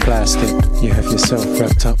in all that plastic. You have yourself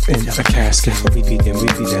wrapped up in a casket. We be them.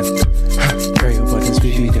 Creole Brothers,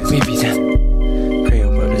 we be them.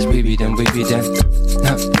 Creole Brothers, we be them. No,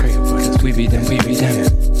 Creole Brothers, we be them.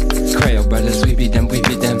 Creole Brothers, we be them.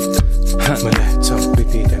 Mulatto, we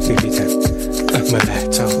be them.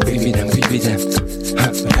 Mulatto, we be them. Mulatto,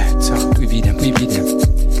 we be them.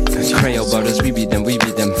 Creole Brothers, we be them. We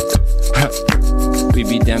be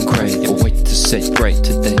them great. Your way to say great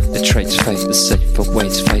today. The traits fate, the safer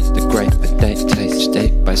ways fate, the great. But they taste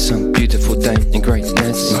shaped by some beautiful dame in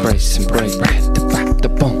greatness. Embrace and break bread, the back, the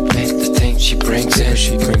bone, the thing she brings in.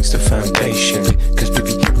 She brings the foundation. Cause we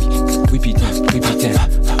be them.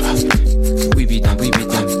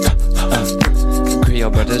 Creole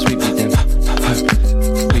Brothers, we be them. The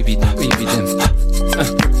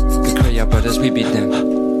Creole Brothers, we be them.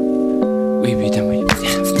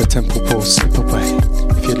 The temple balls slip away.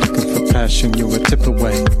 If you're looking for passion, you're a tip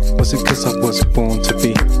away. Was it cause I was born to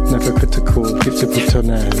be never critical, gifted with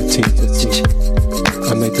tonality to see?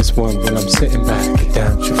 I made this one when I'm sitting back.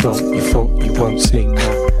 Down you thought you won't sleep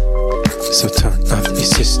now. So turn up your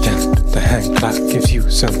system. The hand clap gives you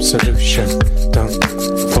some solution. Don't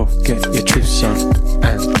forget your true son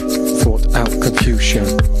and thought out confusion.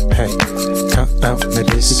 Hey, cut out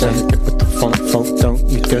medicine. Get with the funk folk, don't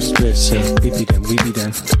you just listen. We be them.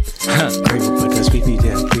 Creole Brothers, we be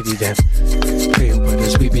them. Creole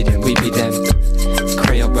Brothers, we be them.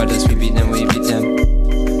 Creole Brothers, we be them.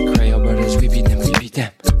 Creole Brothers, we be them.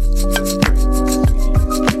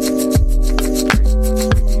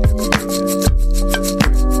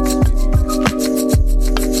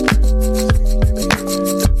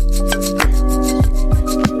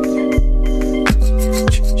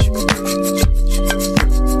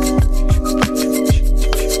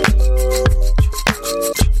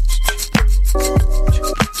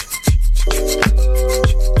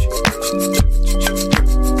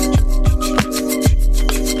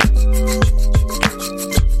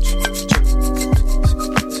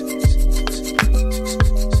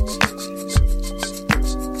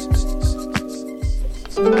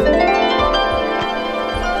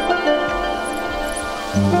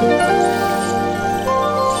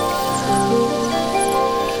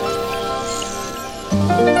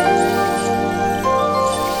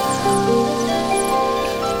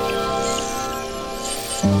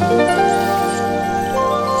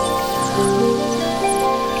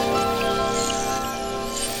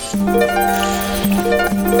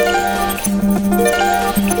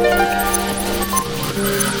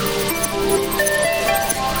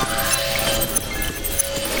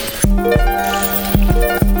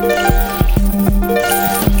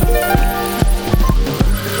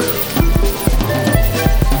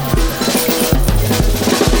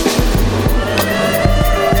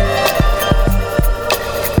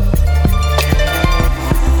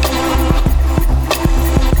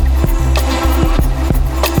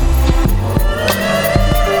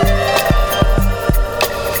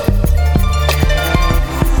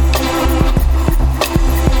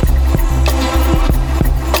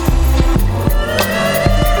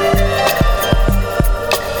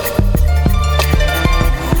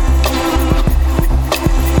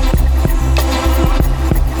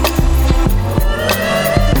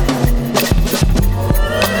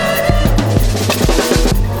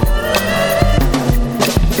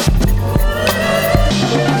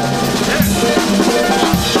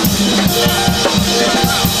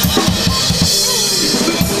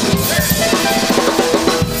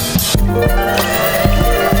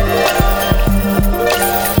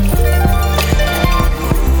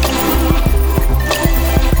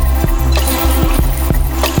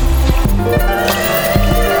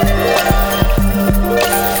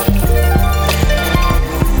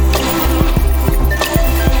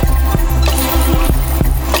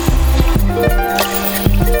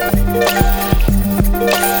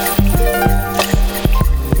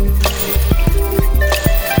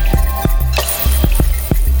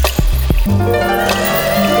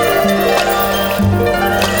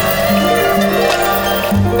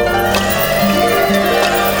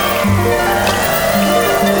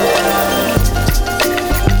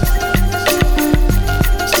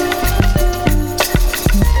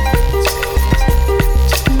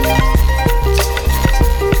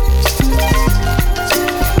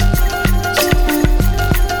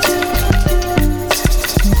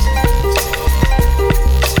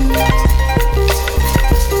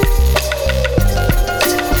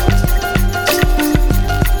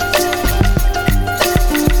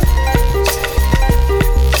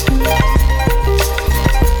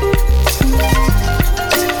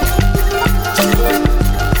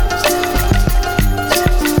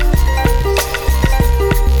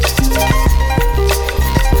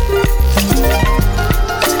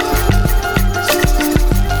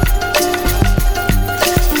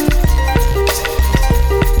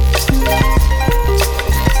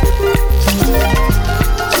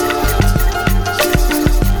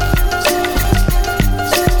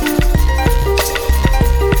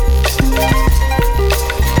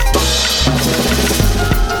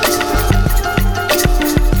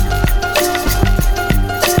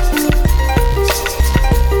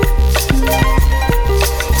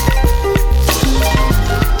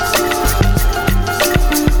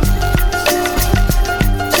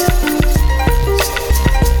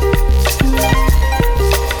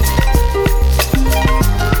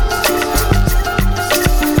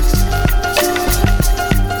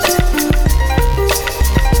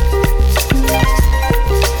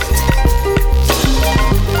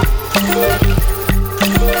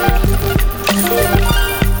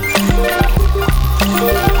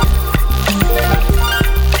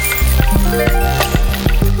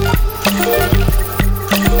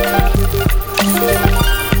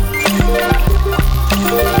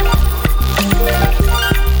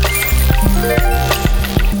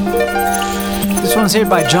 one's here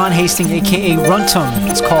by John Hastings, aka Runtum.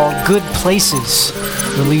 It's called Good Places,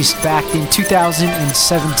 released back in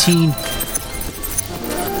 2017.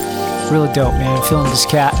 Really dope, man. I'm feeling this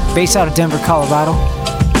cat. Based out of Denver, Colorado.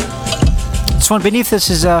 This one beneath us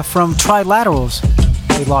is from Trilaterals,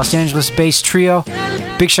 a Los Angeles-based trio.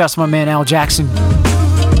 Big shouts to my man Al Jackson.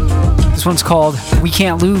 This one's called We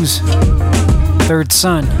Can't Lose, Third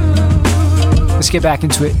Son. Let's get back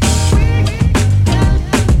into it.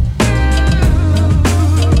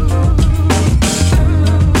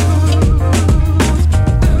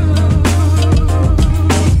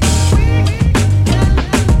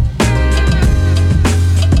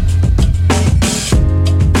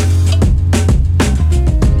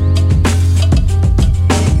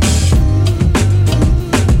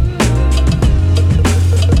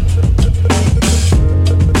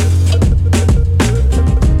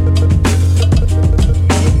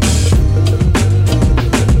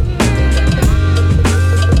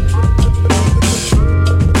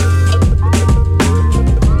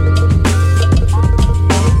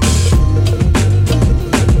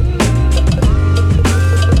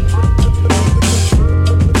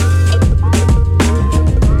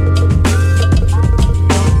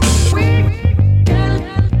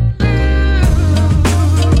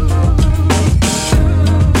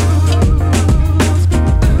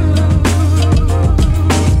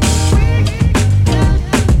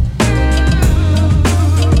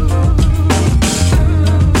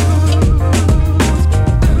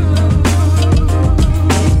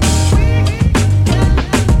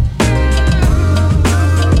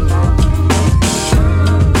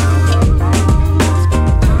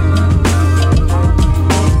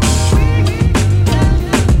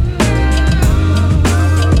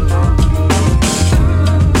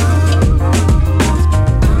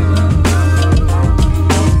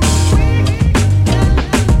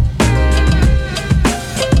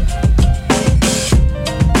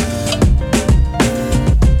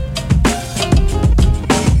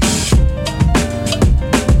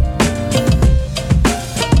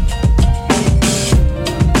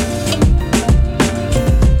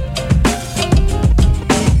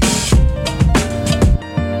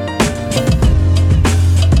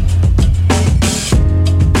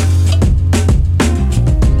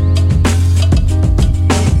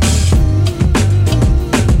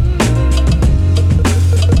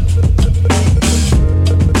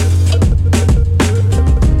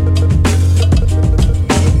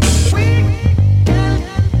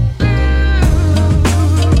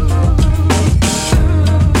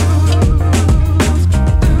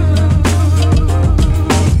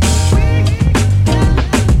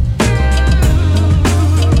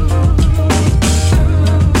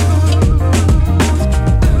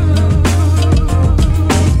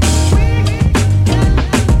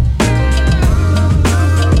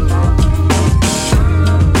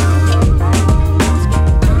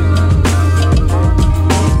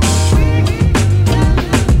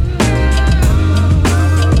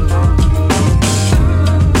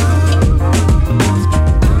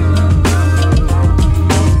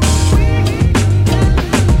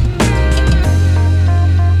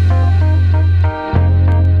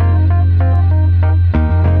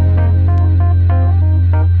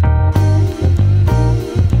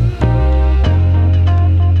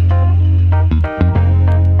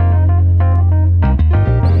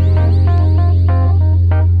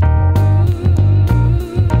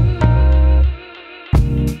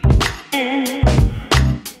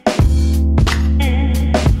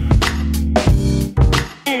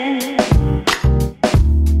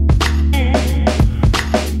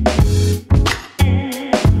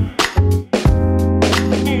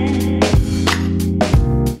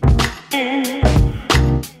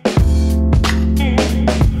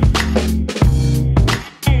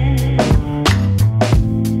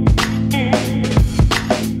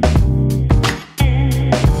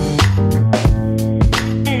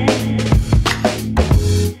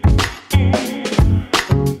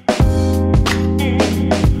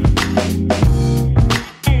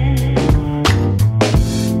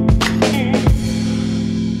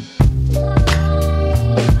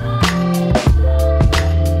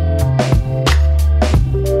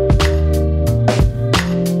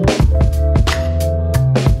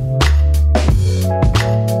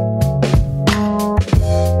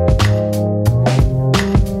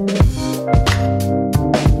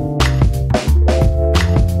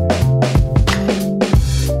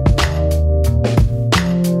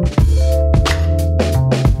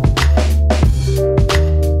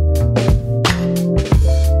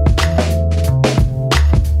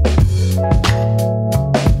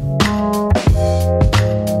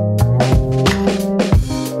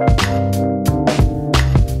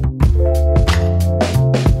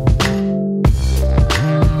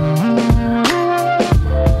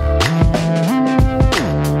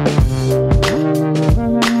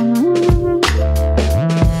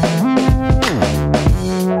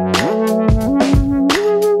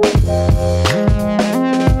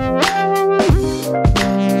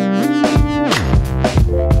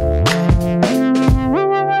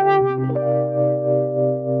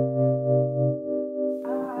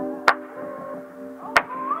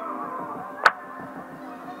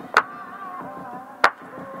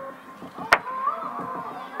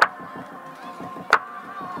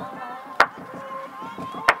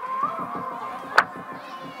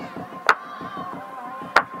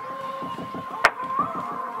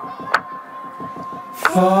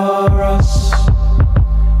 For us,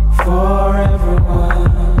 for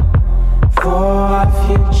everyone, for our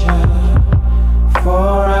future,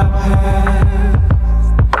 for our past,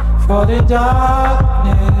 for the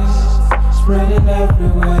darkness spreading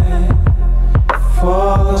everywhere,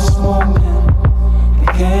 for this moment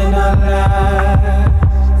that cannot last.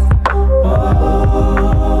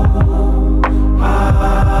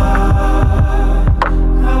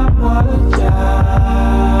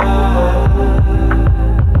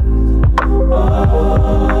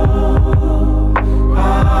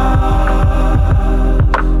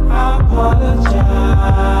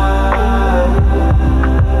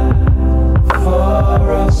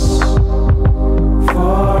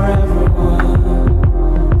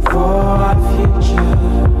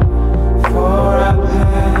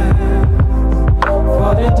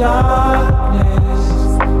 I darkness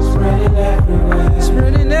spreading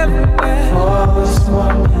everywhere, for this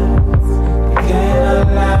moment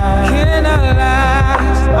cannot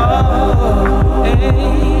last, oh,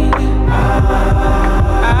 hey,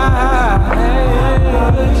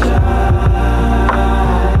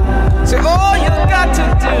 so all you got to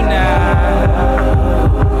do now,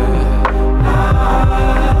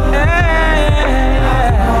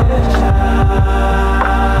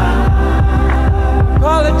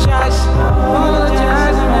 apologize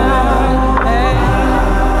now, hey.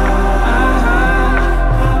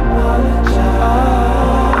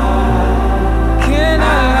 Can I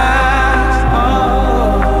last? Oh,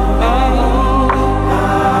 hey.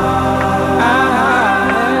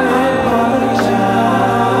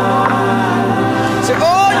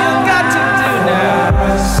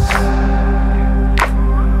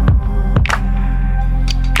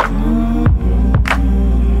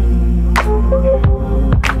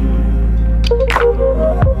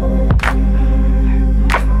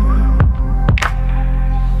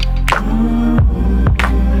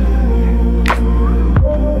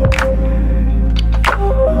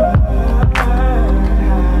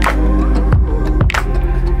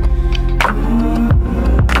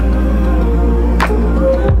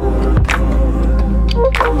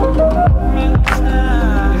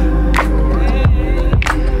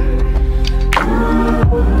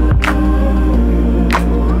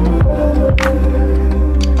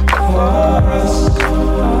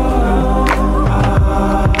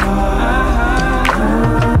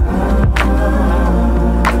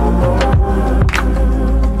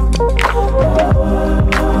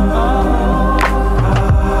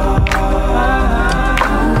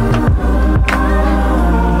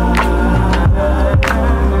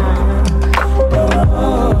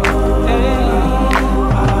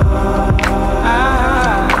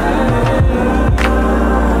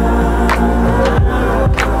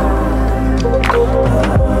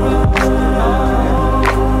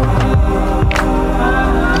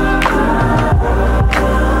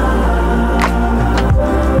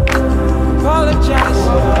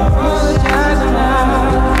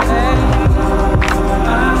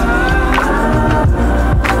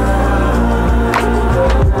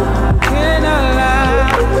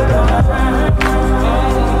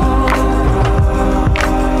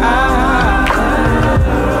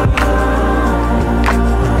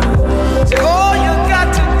 So all you got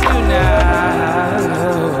to do now.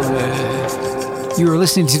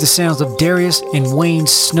 Listening to the sounds of Darius and Wayne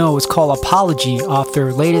Snow. It's called Apology off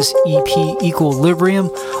their latest EP Equilibrium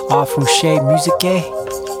off from Shea Musique.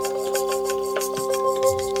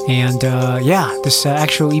 And yeah, this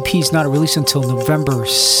actual EP is not released until November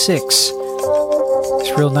 6th.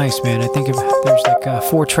 It's real nice, man. I think there's like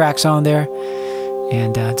 4 tracks on there,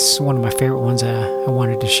 and it's one of my favorite ones I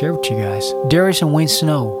wanted to share with you guys. Darius and Wayne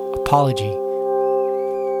Snow, Apology.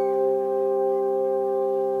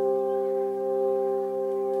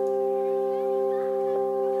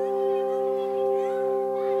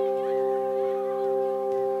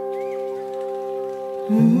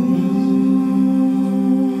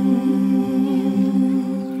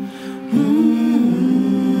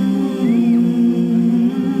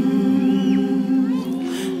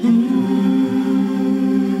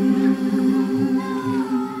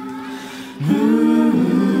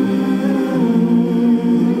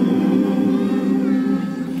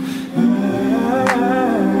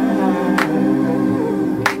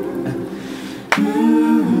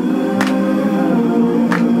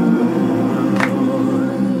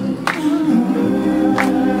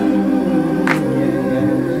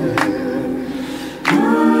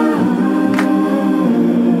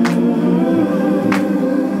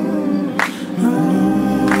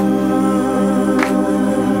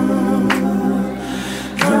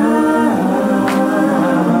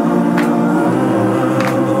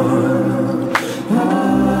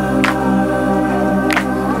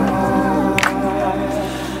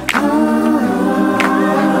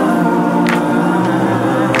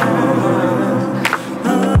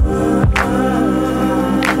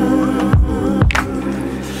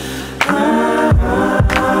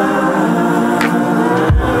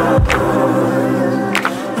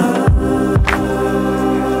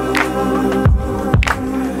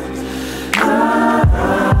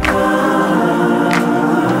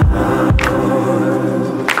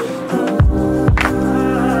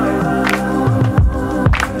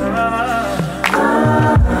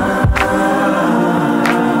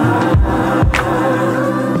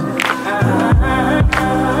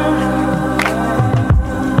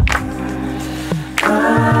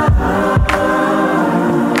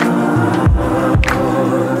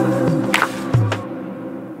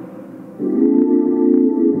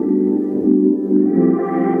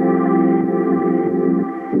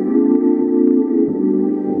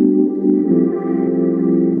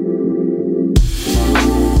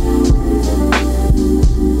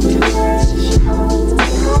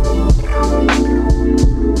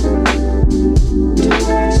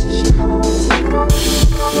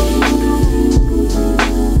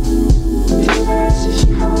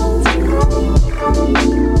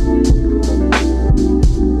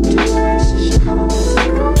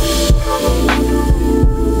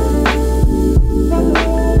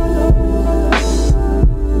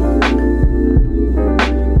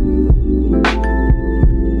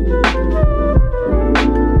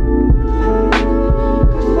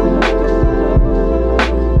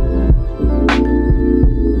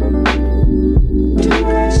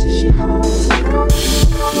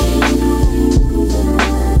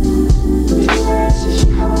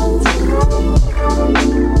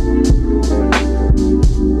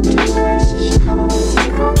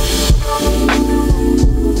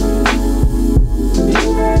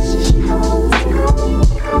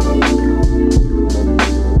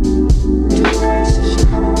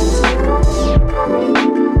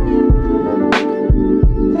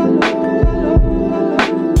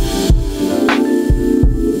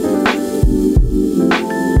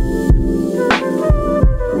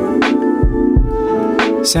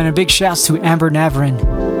 Sending big shouts to Amber Navarin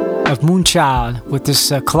of Moonchild with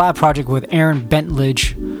this collab project with Aaron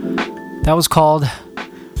Bentledge. That was called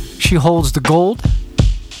She Holds the Gold.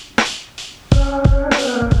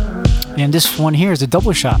 And this one here is a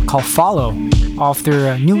double shot called Follow off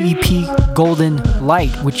their new EP Golden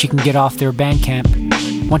Light, which you can get off their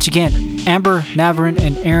Bandcamp. Once again, Amber Navarin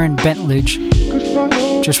and Aaron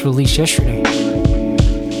Bentledge just released yesterday.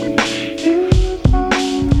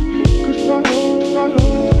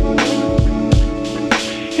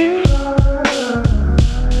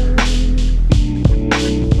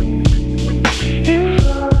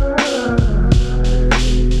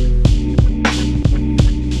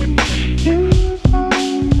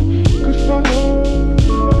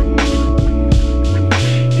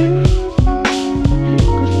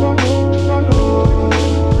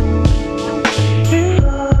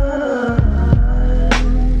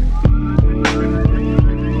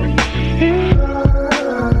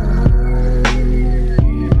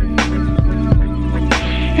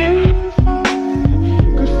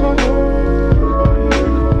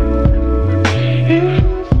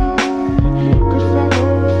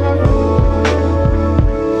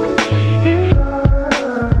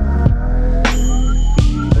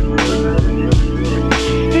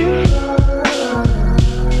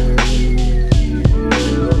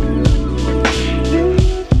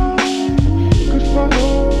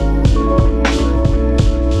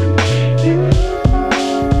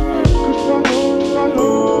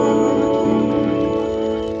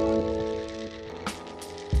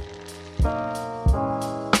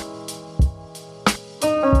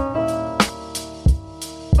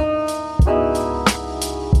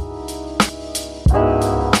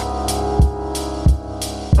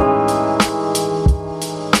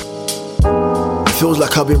 Feels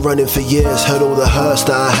like I've been running for years. Heard all the hurts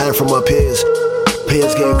that I had from my peers.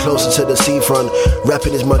 Peers getting closer to the seafront.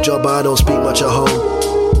 Rapping is my job, I don't speak much at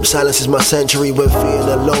home. Silence is my sanctuary when feeling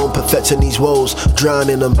alone. Perfecting these woes,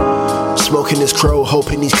 drowning them. Smoking this crow,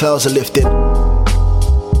 hoping these clouds are lifting.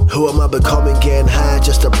 Who am I becoming? Getting high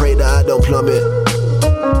just to pray that I don't plummet.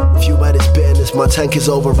 Fuel by this bitterness, my tank is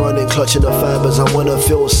overrunning. Clutching the fibers, I wanna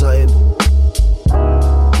feel something.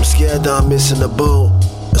 I'm scared that I'm missing the boat.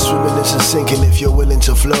 Swimming isn't sinking if you're willing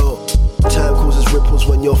to float. Time causes ripples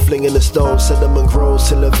when you're flinging a stone. Sediment grows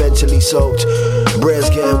till eventually soaked. Bread's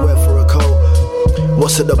getting wet for a coat.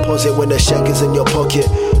 What's a deposit when the shank is in your pocket?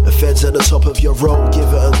 The feds at the top of your road. Give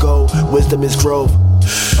it a go, wisdom is growth.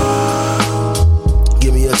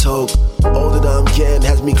 Give me a toke. Older that I'm getting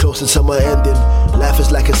has me closer to my ending. Life is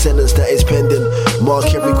like a sentence that is pending. Mark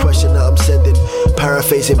every question that I'm sending.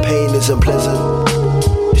 Paraphrasing pain isn't pleasant.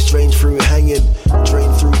 Strange through hanging,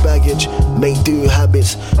 drain through baggage. Make do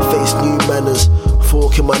habits, face new manners.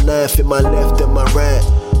 Fork in my knife in my left and my right.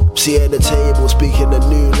 See at the table speaking a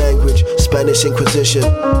new language. Spanish Inquisition.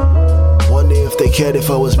 Wonder if they cared if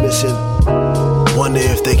I was missing. Wonder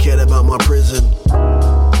if they cared about my prison.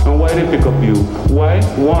 And why they pick up you? Why?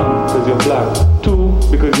 1, because you're black. 2,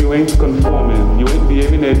 because you ain't conforming. You ain't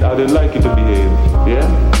behaving how they like you to behave. Yeah?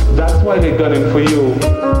 That's why they got in for you.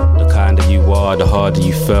 The kinder you are, the harder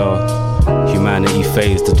you fell. Humanity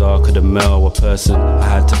fades, the darker the male. A person, I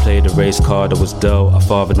had to play the race card I was dealt. I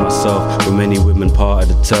fathered myself, but many women parted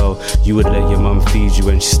to tell. You would let your mum feed you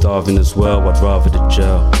when she's starving as well. I'd rather the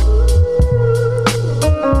jail.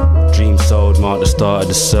 Dreams sold marked the start of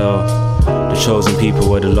the cell. The chosen people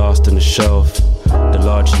were the last on the shelf. The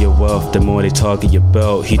larger your wealth, the more they target your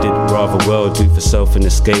belt. He did rather well, do for self and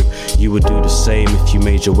escape. You would do the same if you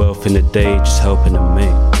made your wealth in a day, just helping a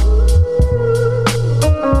mate.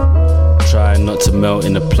 Trying not to melt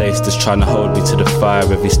in a place that's trying to hold me to the fire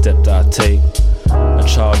every step that I take. A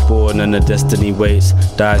child born and a destiny waits.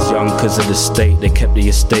 Dies young cause of the state they kept the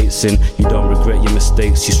estates in. You don't regret your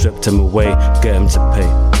mistakes, you stripped them away, get them to pay.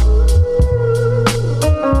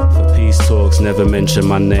 For peace talks, never mention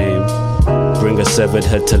my name. Bring a severed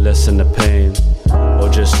head to lessen the pain. Or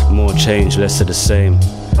just more change, less of the same.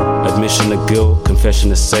 Admission of guilt,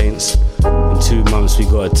 confession of saints. In 2 months we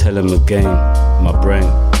gotta tell them again. My brain.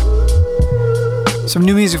 Some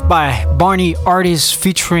new music by Barney Artist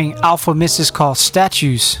featuring Alpha Mystis called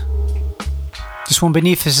Statues. This one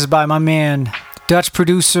beneath this is by my man, Dutch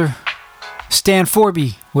producer Stan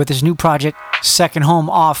Forby with his new project, Second Home,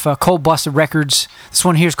 off Cold Busted Records. This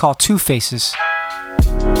one here is called Two Faces.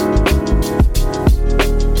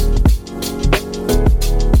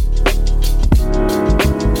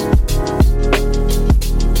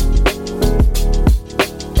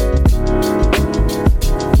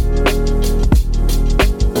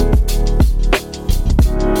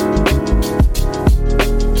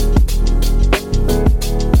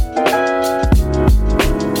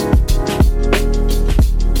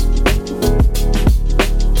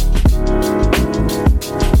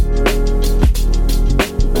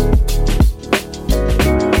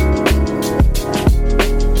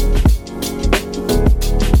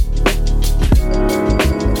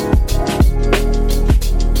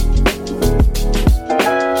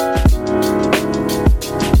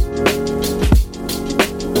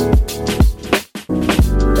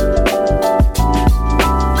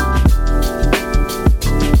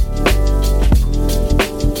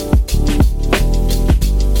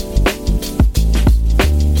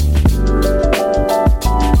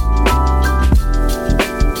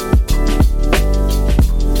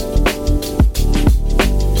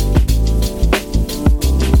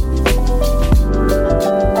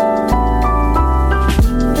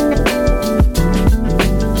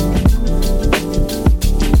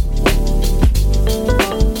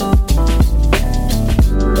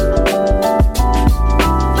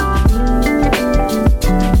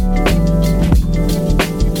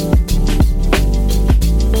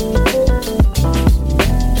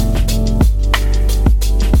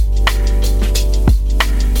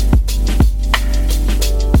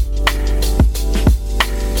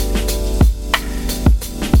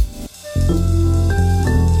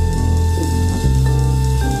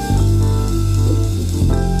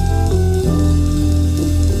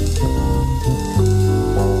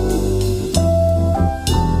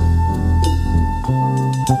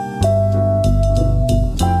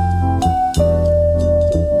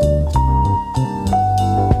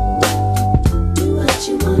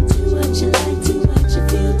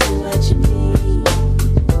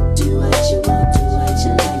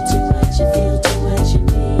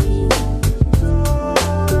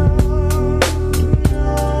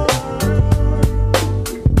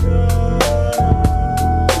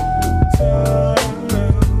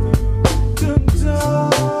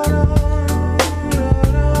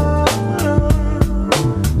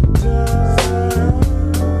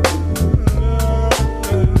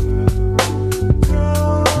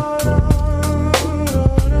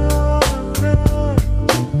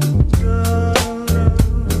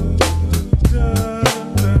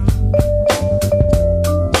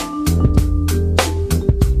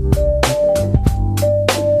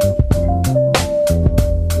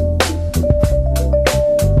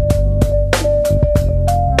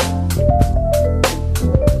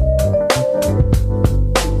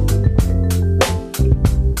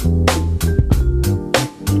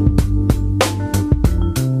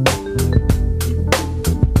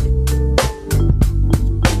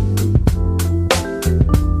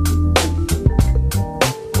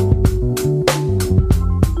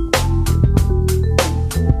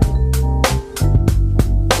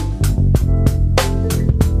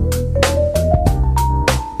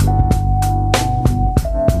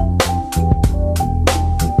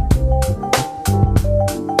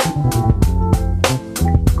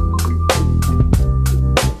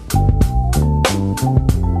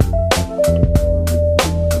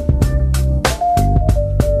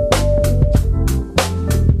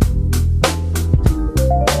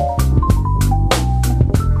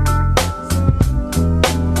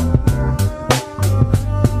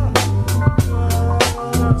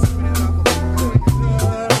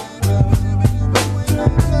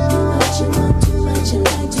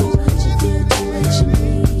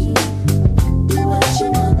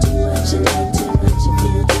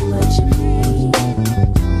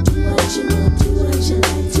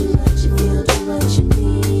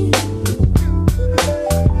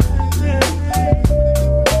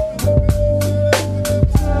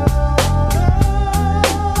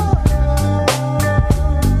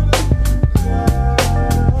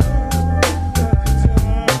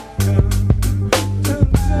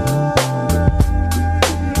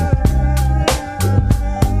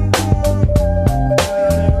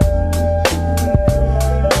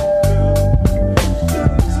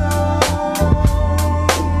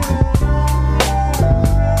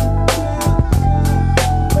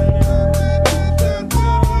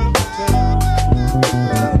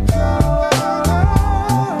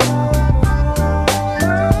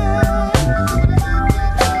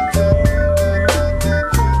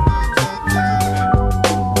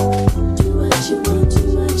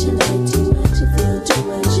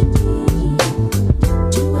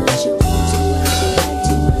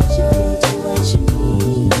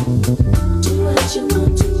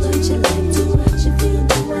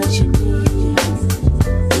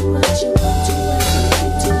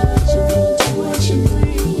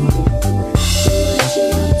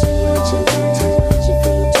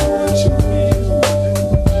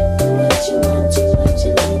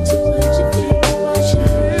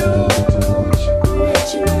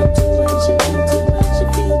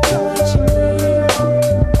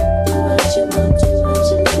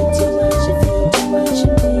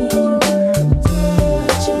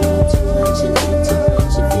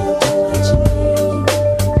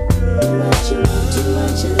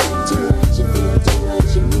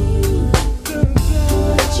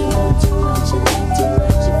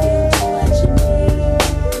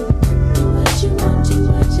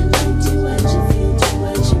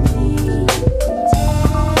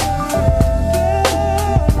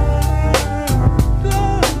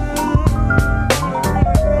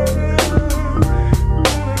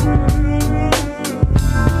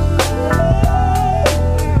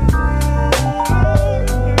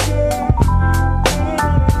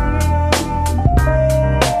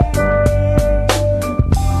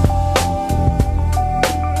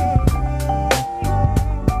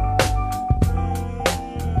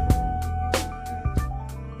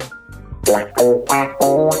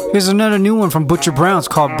 Here's another new one from Butcher Brown. It's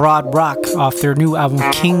called Broad Rock off their new album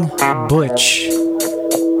King Butch.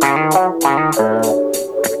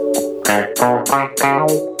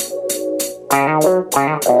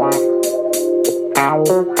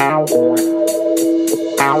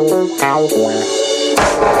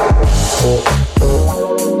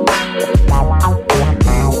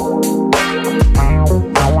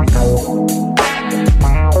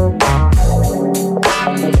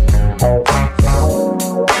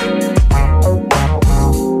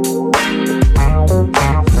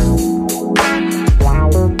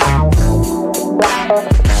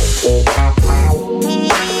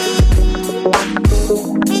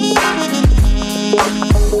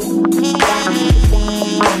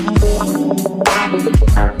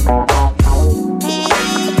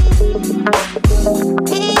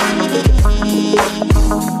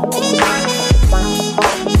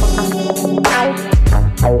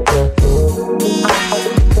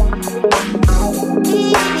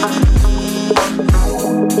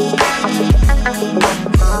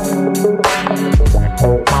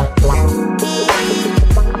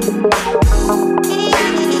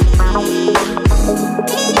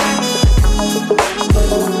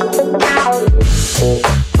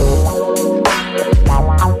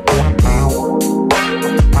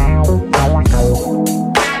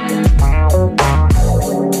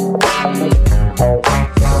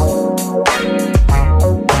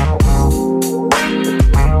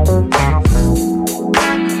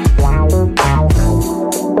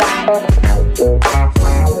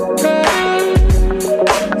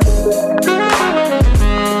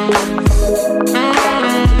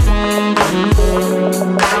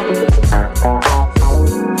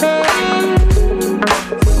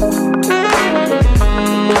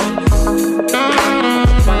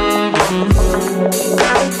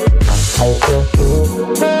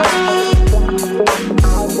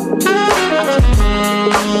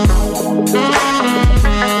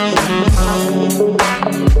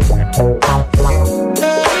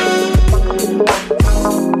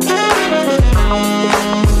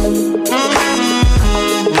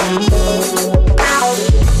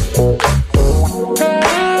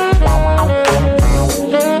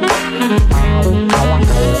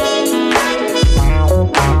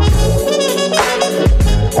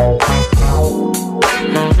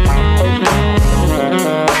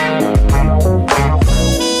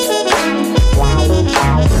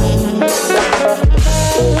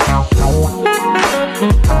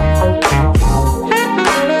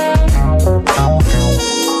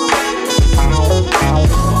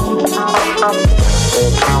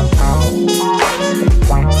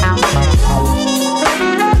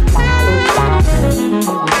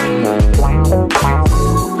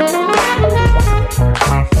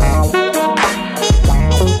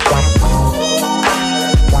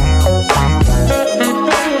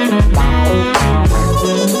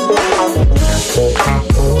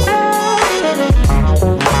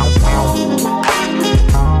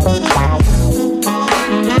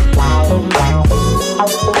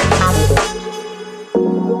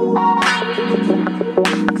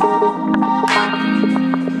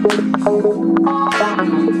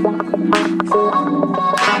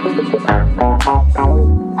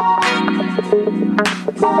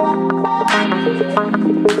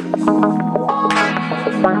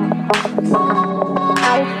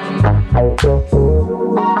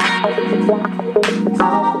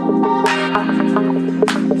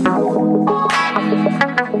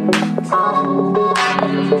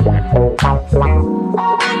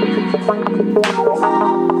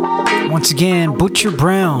 Once again, Butcher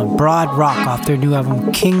Brown, Broad Rock off their new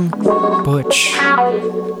album King Butch.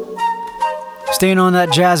 Staying on that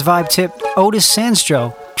jazz vibe tip, Otis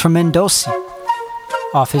Sandstro, Tremendosi,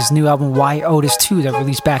 off his new album Why Otis 2 that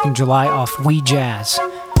released back in July off We Jazz.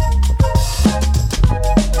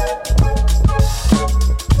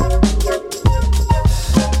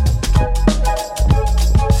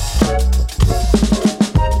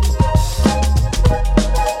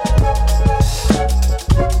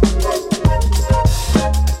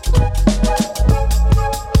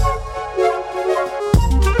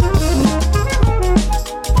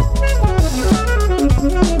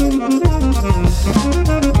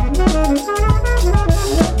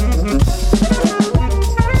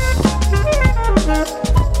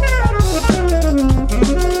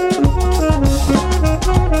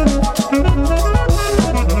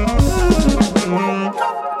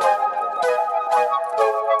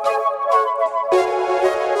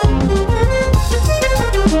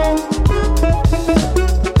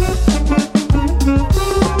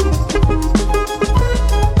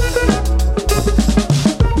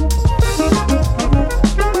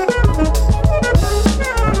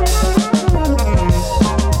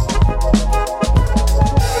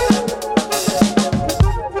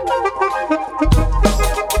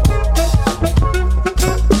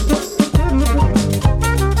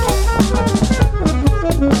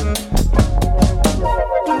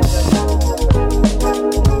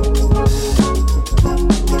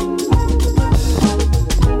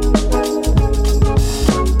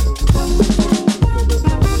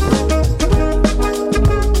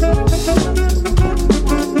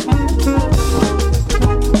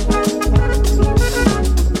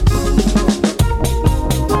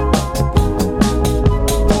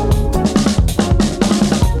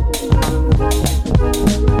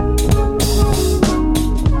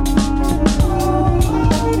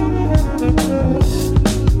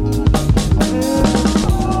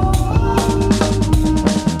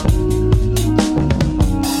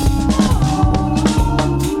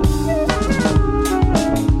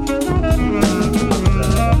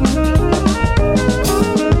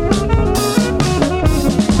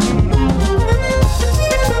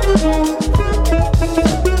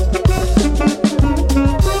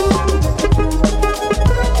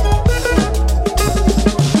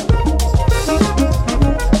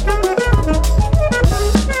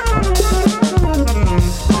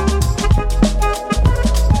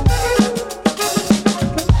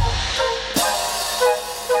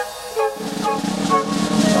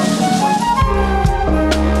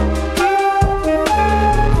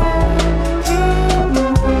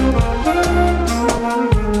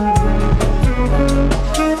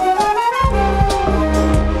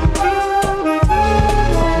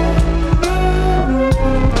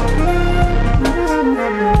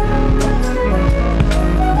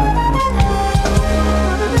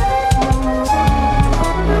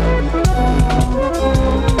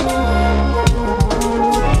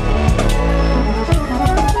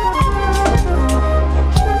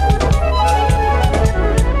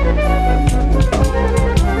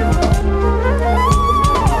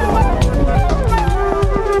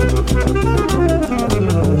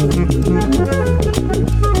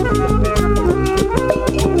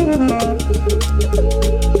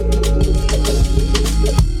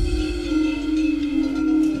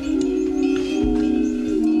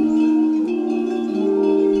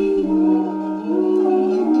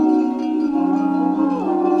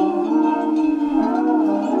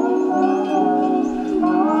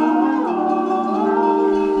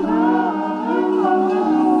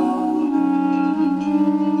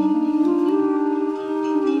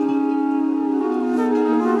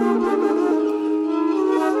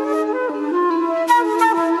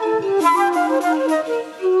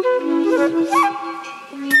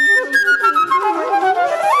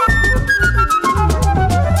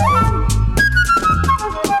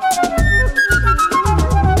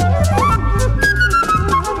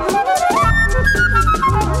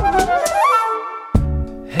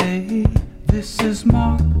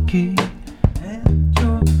 Key, and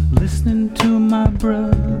you're listening to my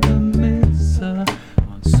brother Mza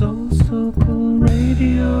on Soul Circle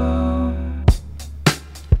Radio.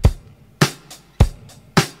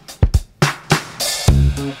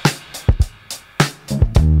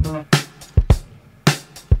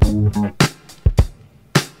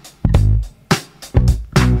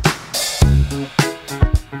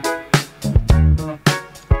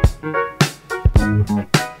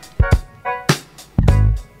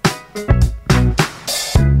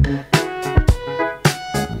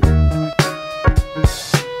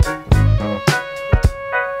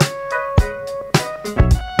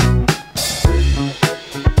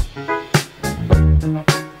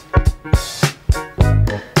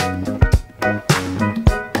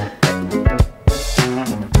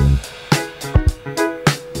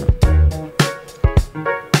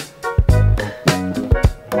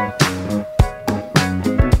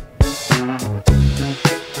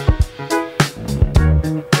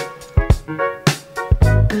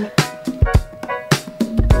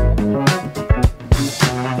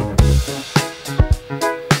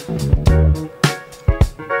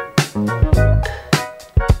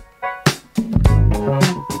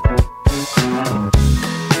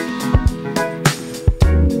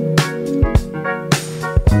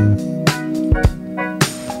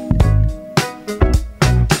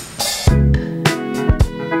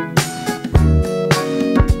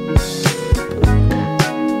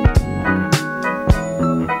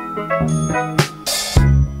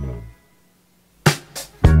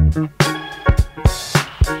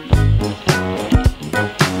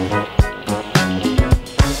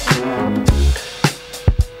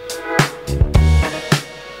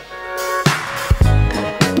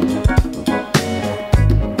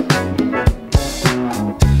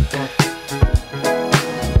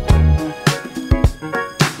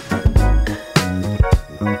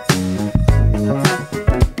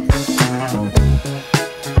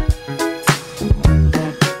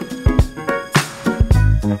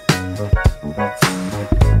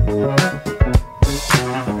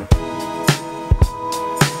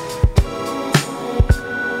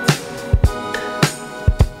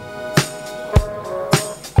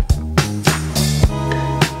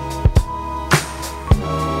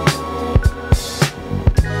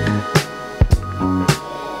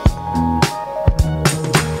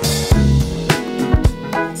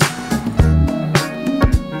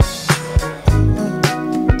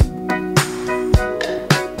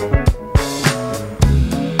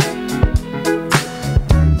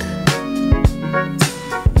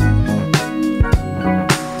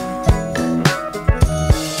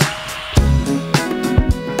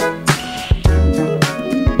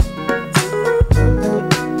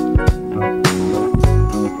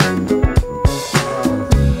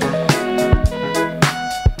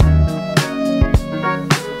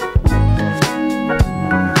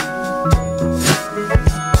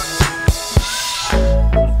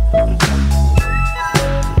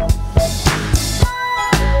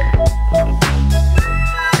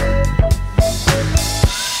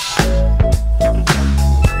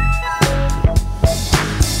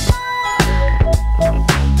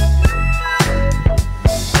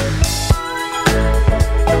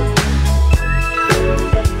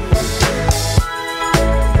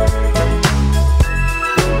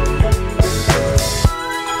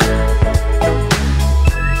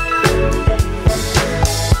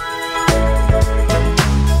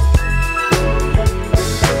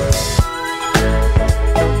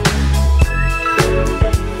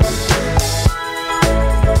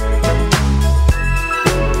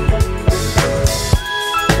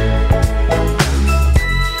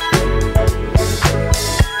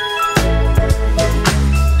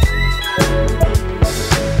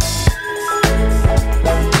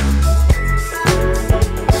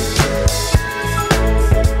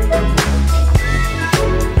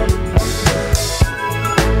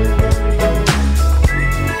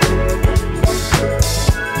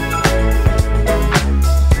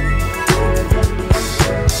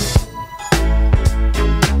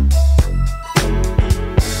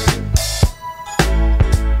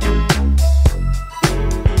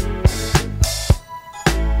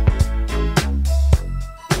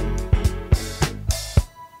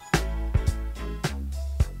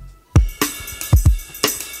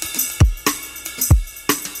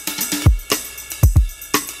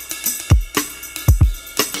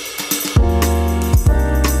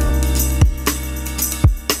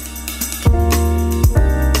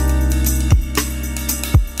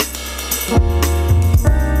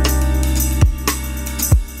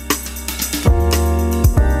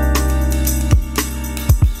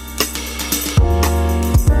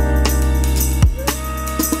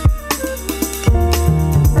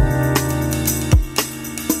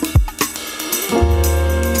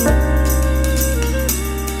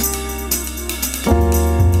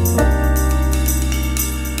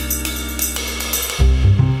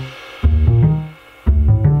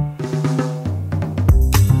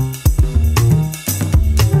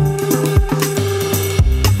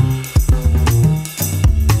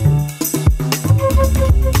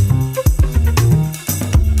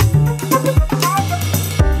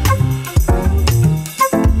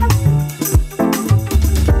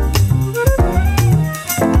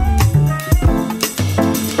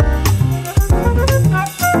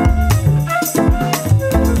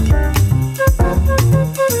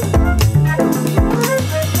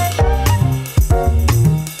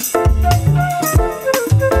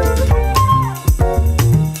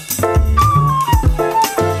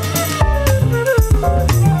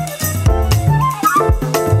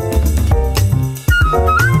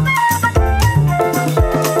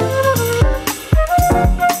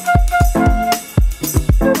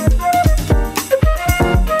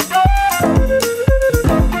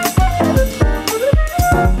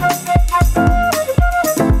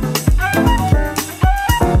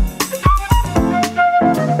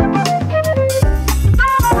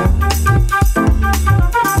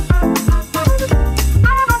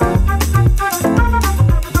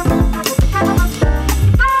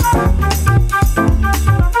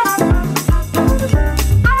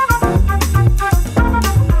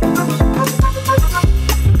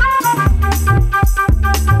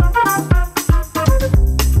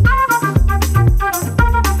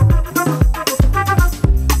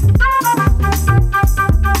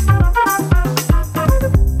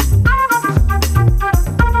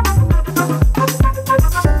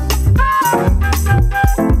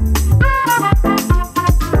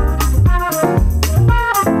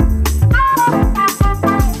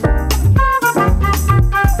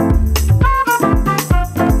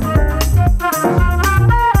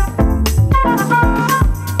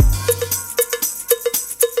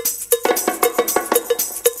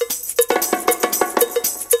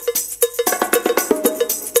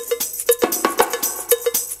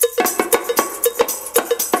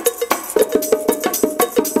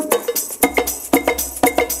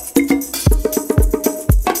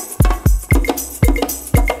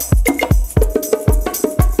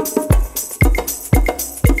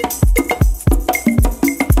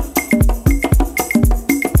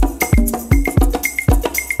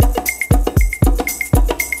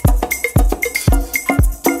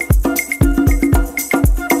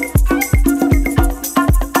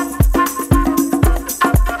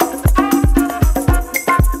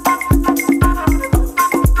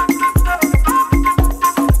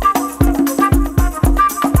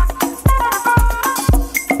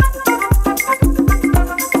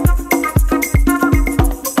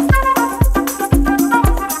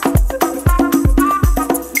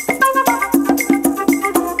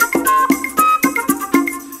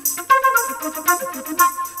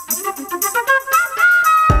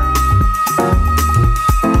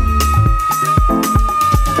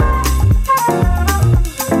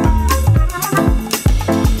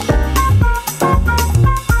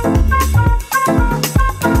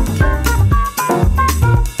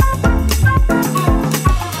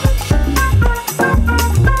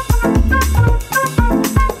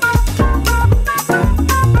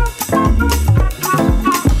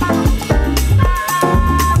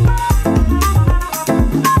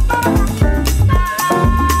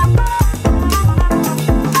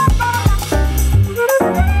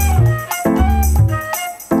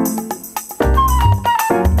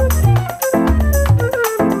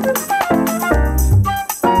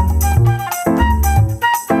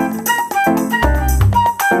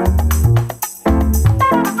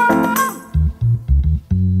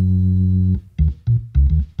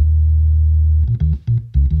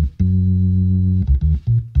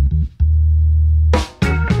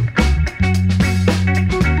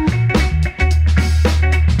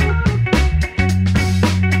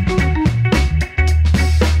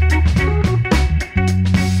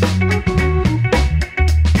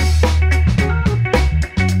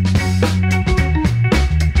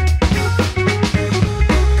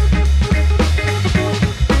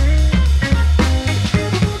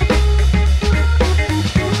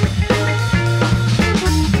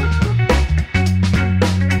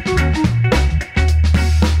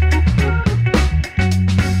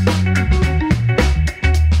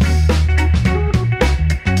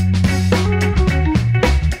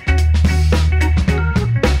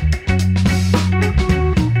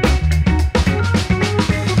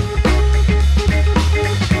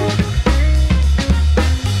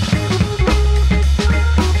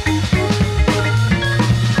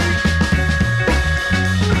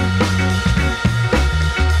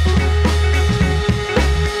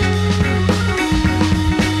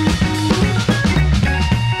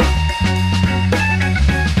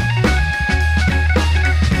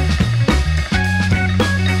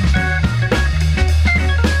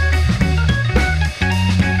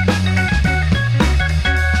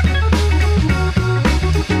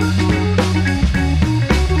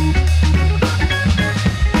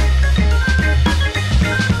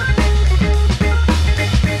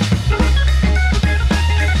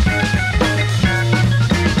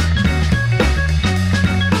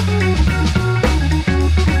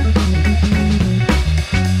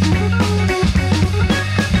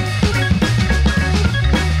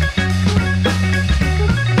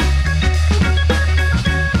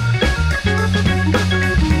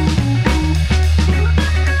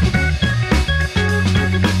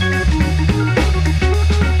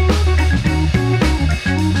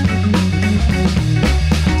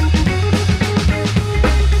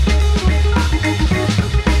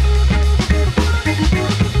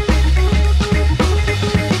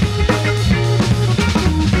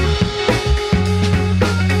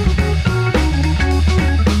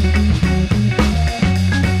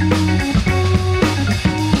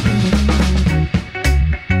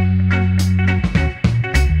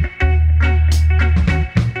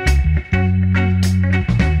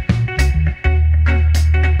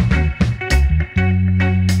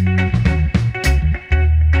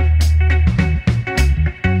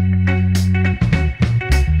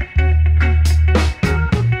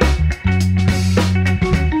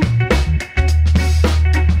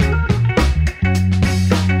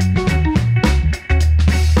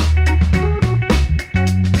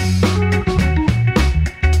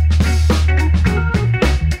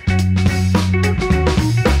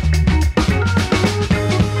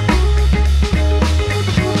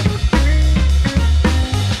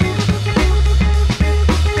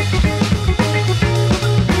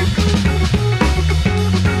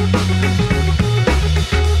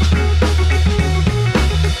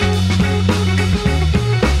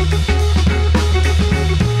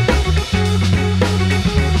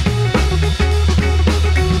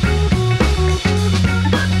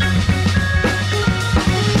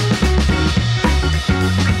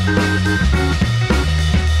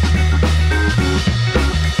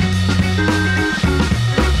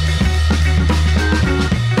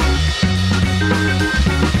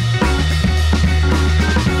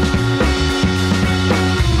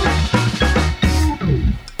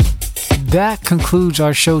 that concludes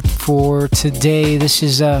our show for today. This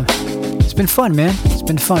is it's been fun, man. It's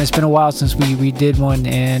been fun. It's been a while since we did one,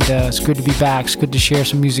 and it's good to be back. It's good to share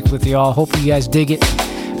some music with y'all. Hope you guys dig it.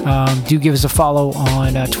 Do give us a follow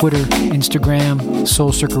on Twitter, Instagram.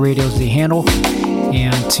 Soul Circle Radio is the handle.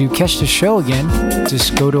 And to catch the show again,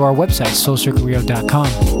 just go to our website, soulcircleradio.com.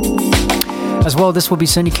 As well, this will be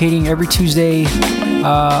syndicating every Tuesday.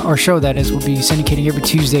 Our show, that is, will be syndicating every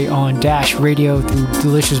Tuesday on Dash Radio through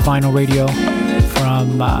Delicious Vinyl Radio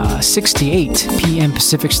from 6 to 8 p.m.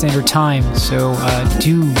 Pacific Standard Time. So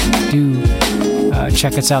do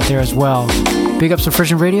check us out there as well. Big ups to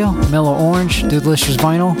Frisian Radio, Mellow Orange, Delicious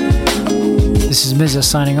Vinyl. This is Mza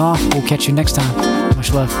signing off. We'll catch you next time.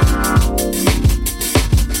 Much love.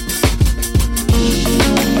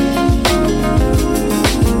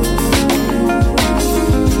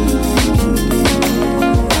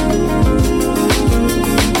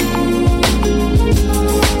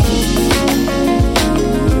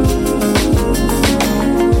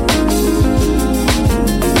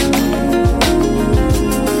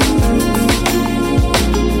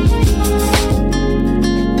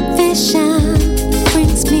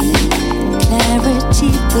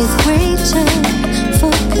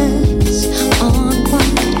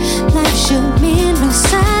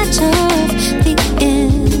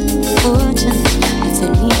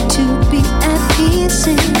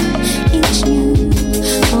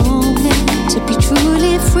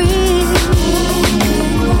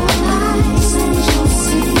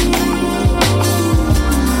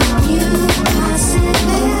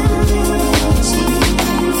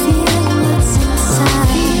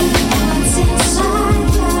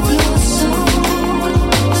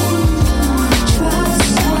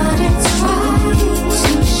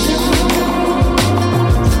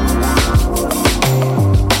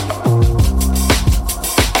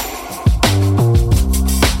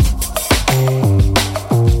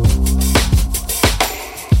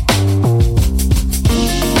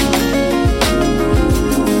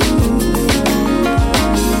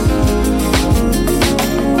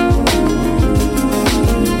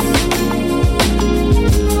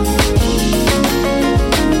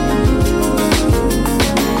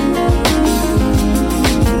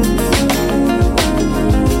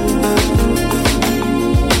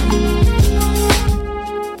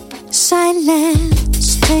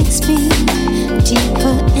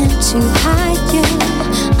 Deeper into higher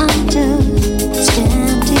understanding.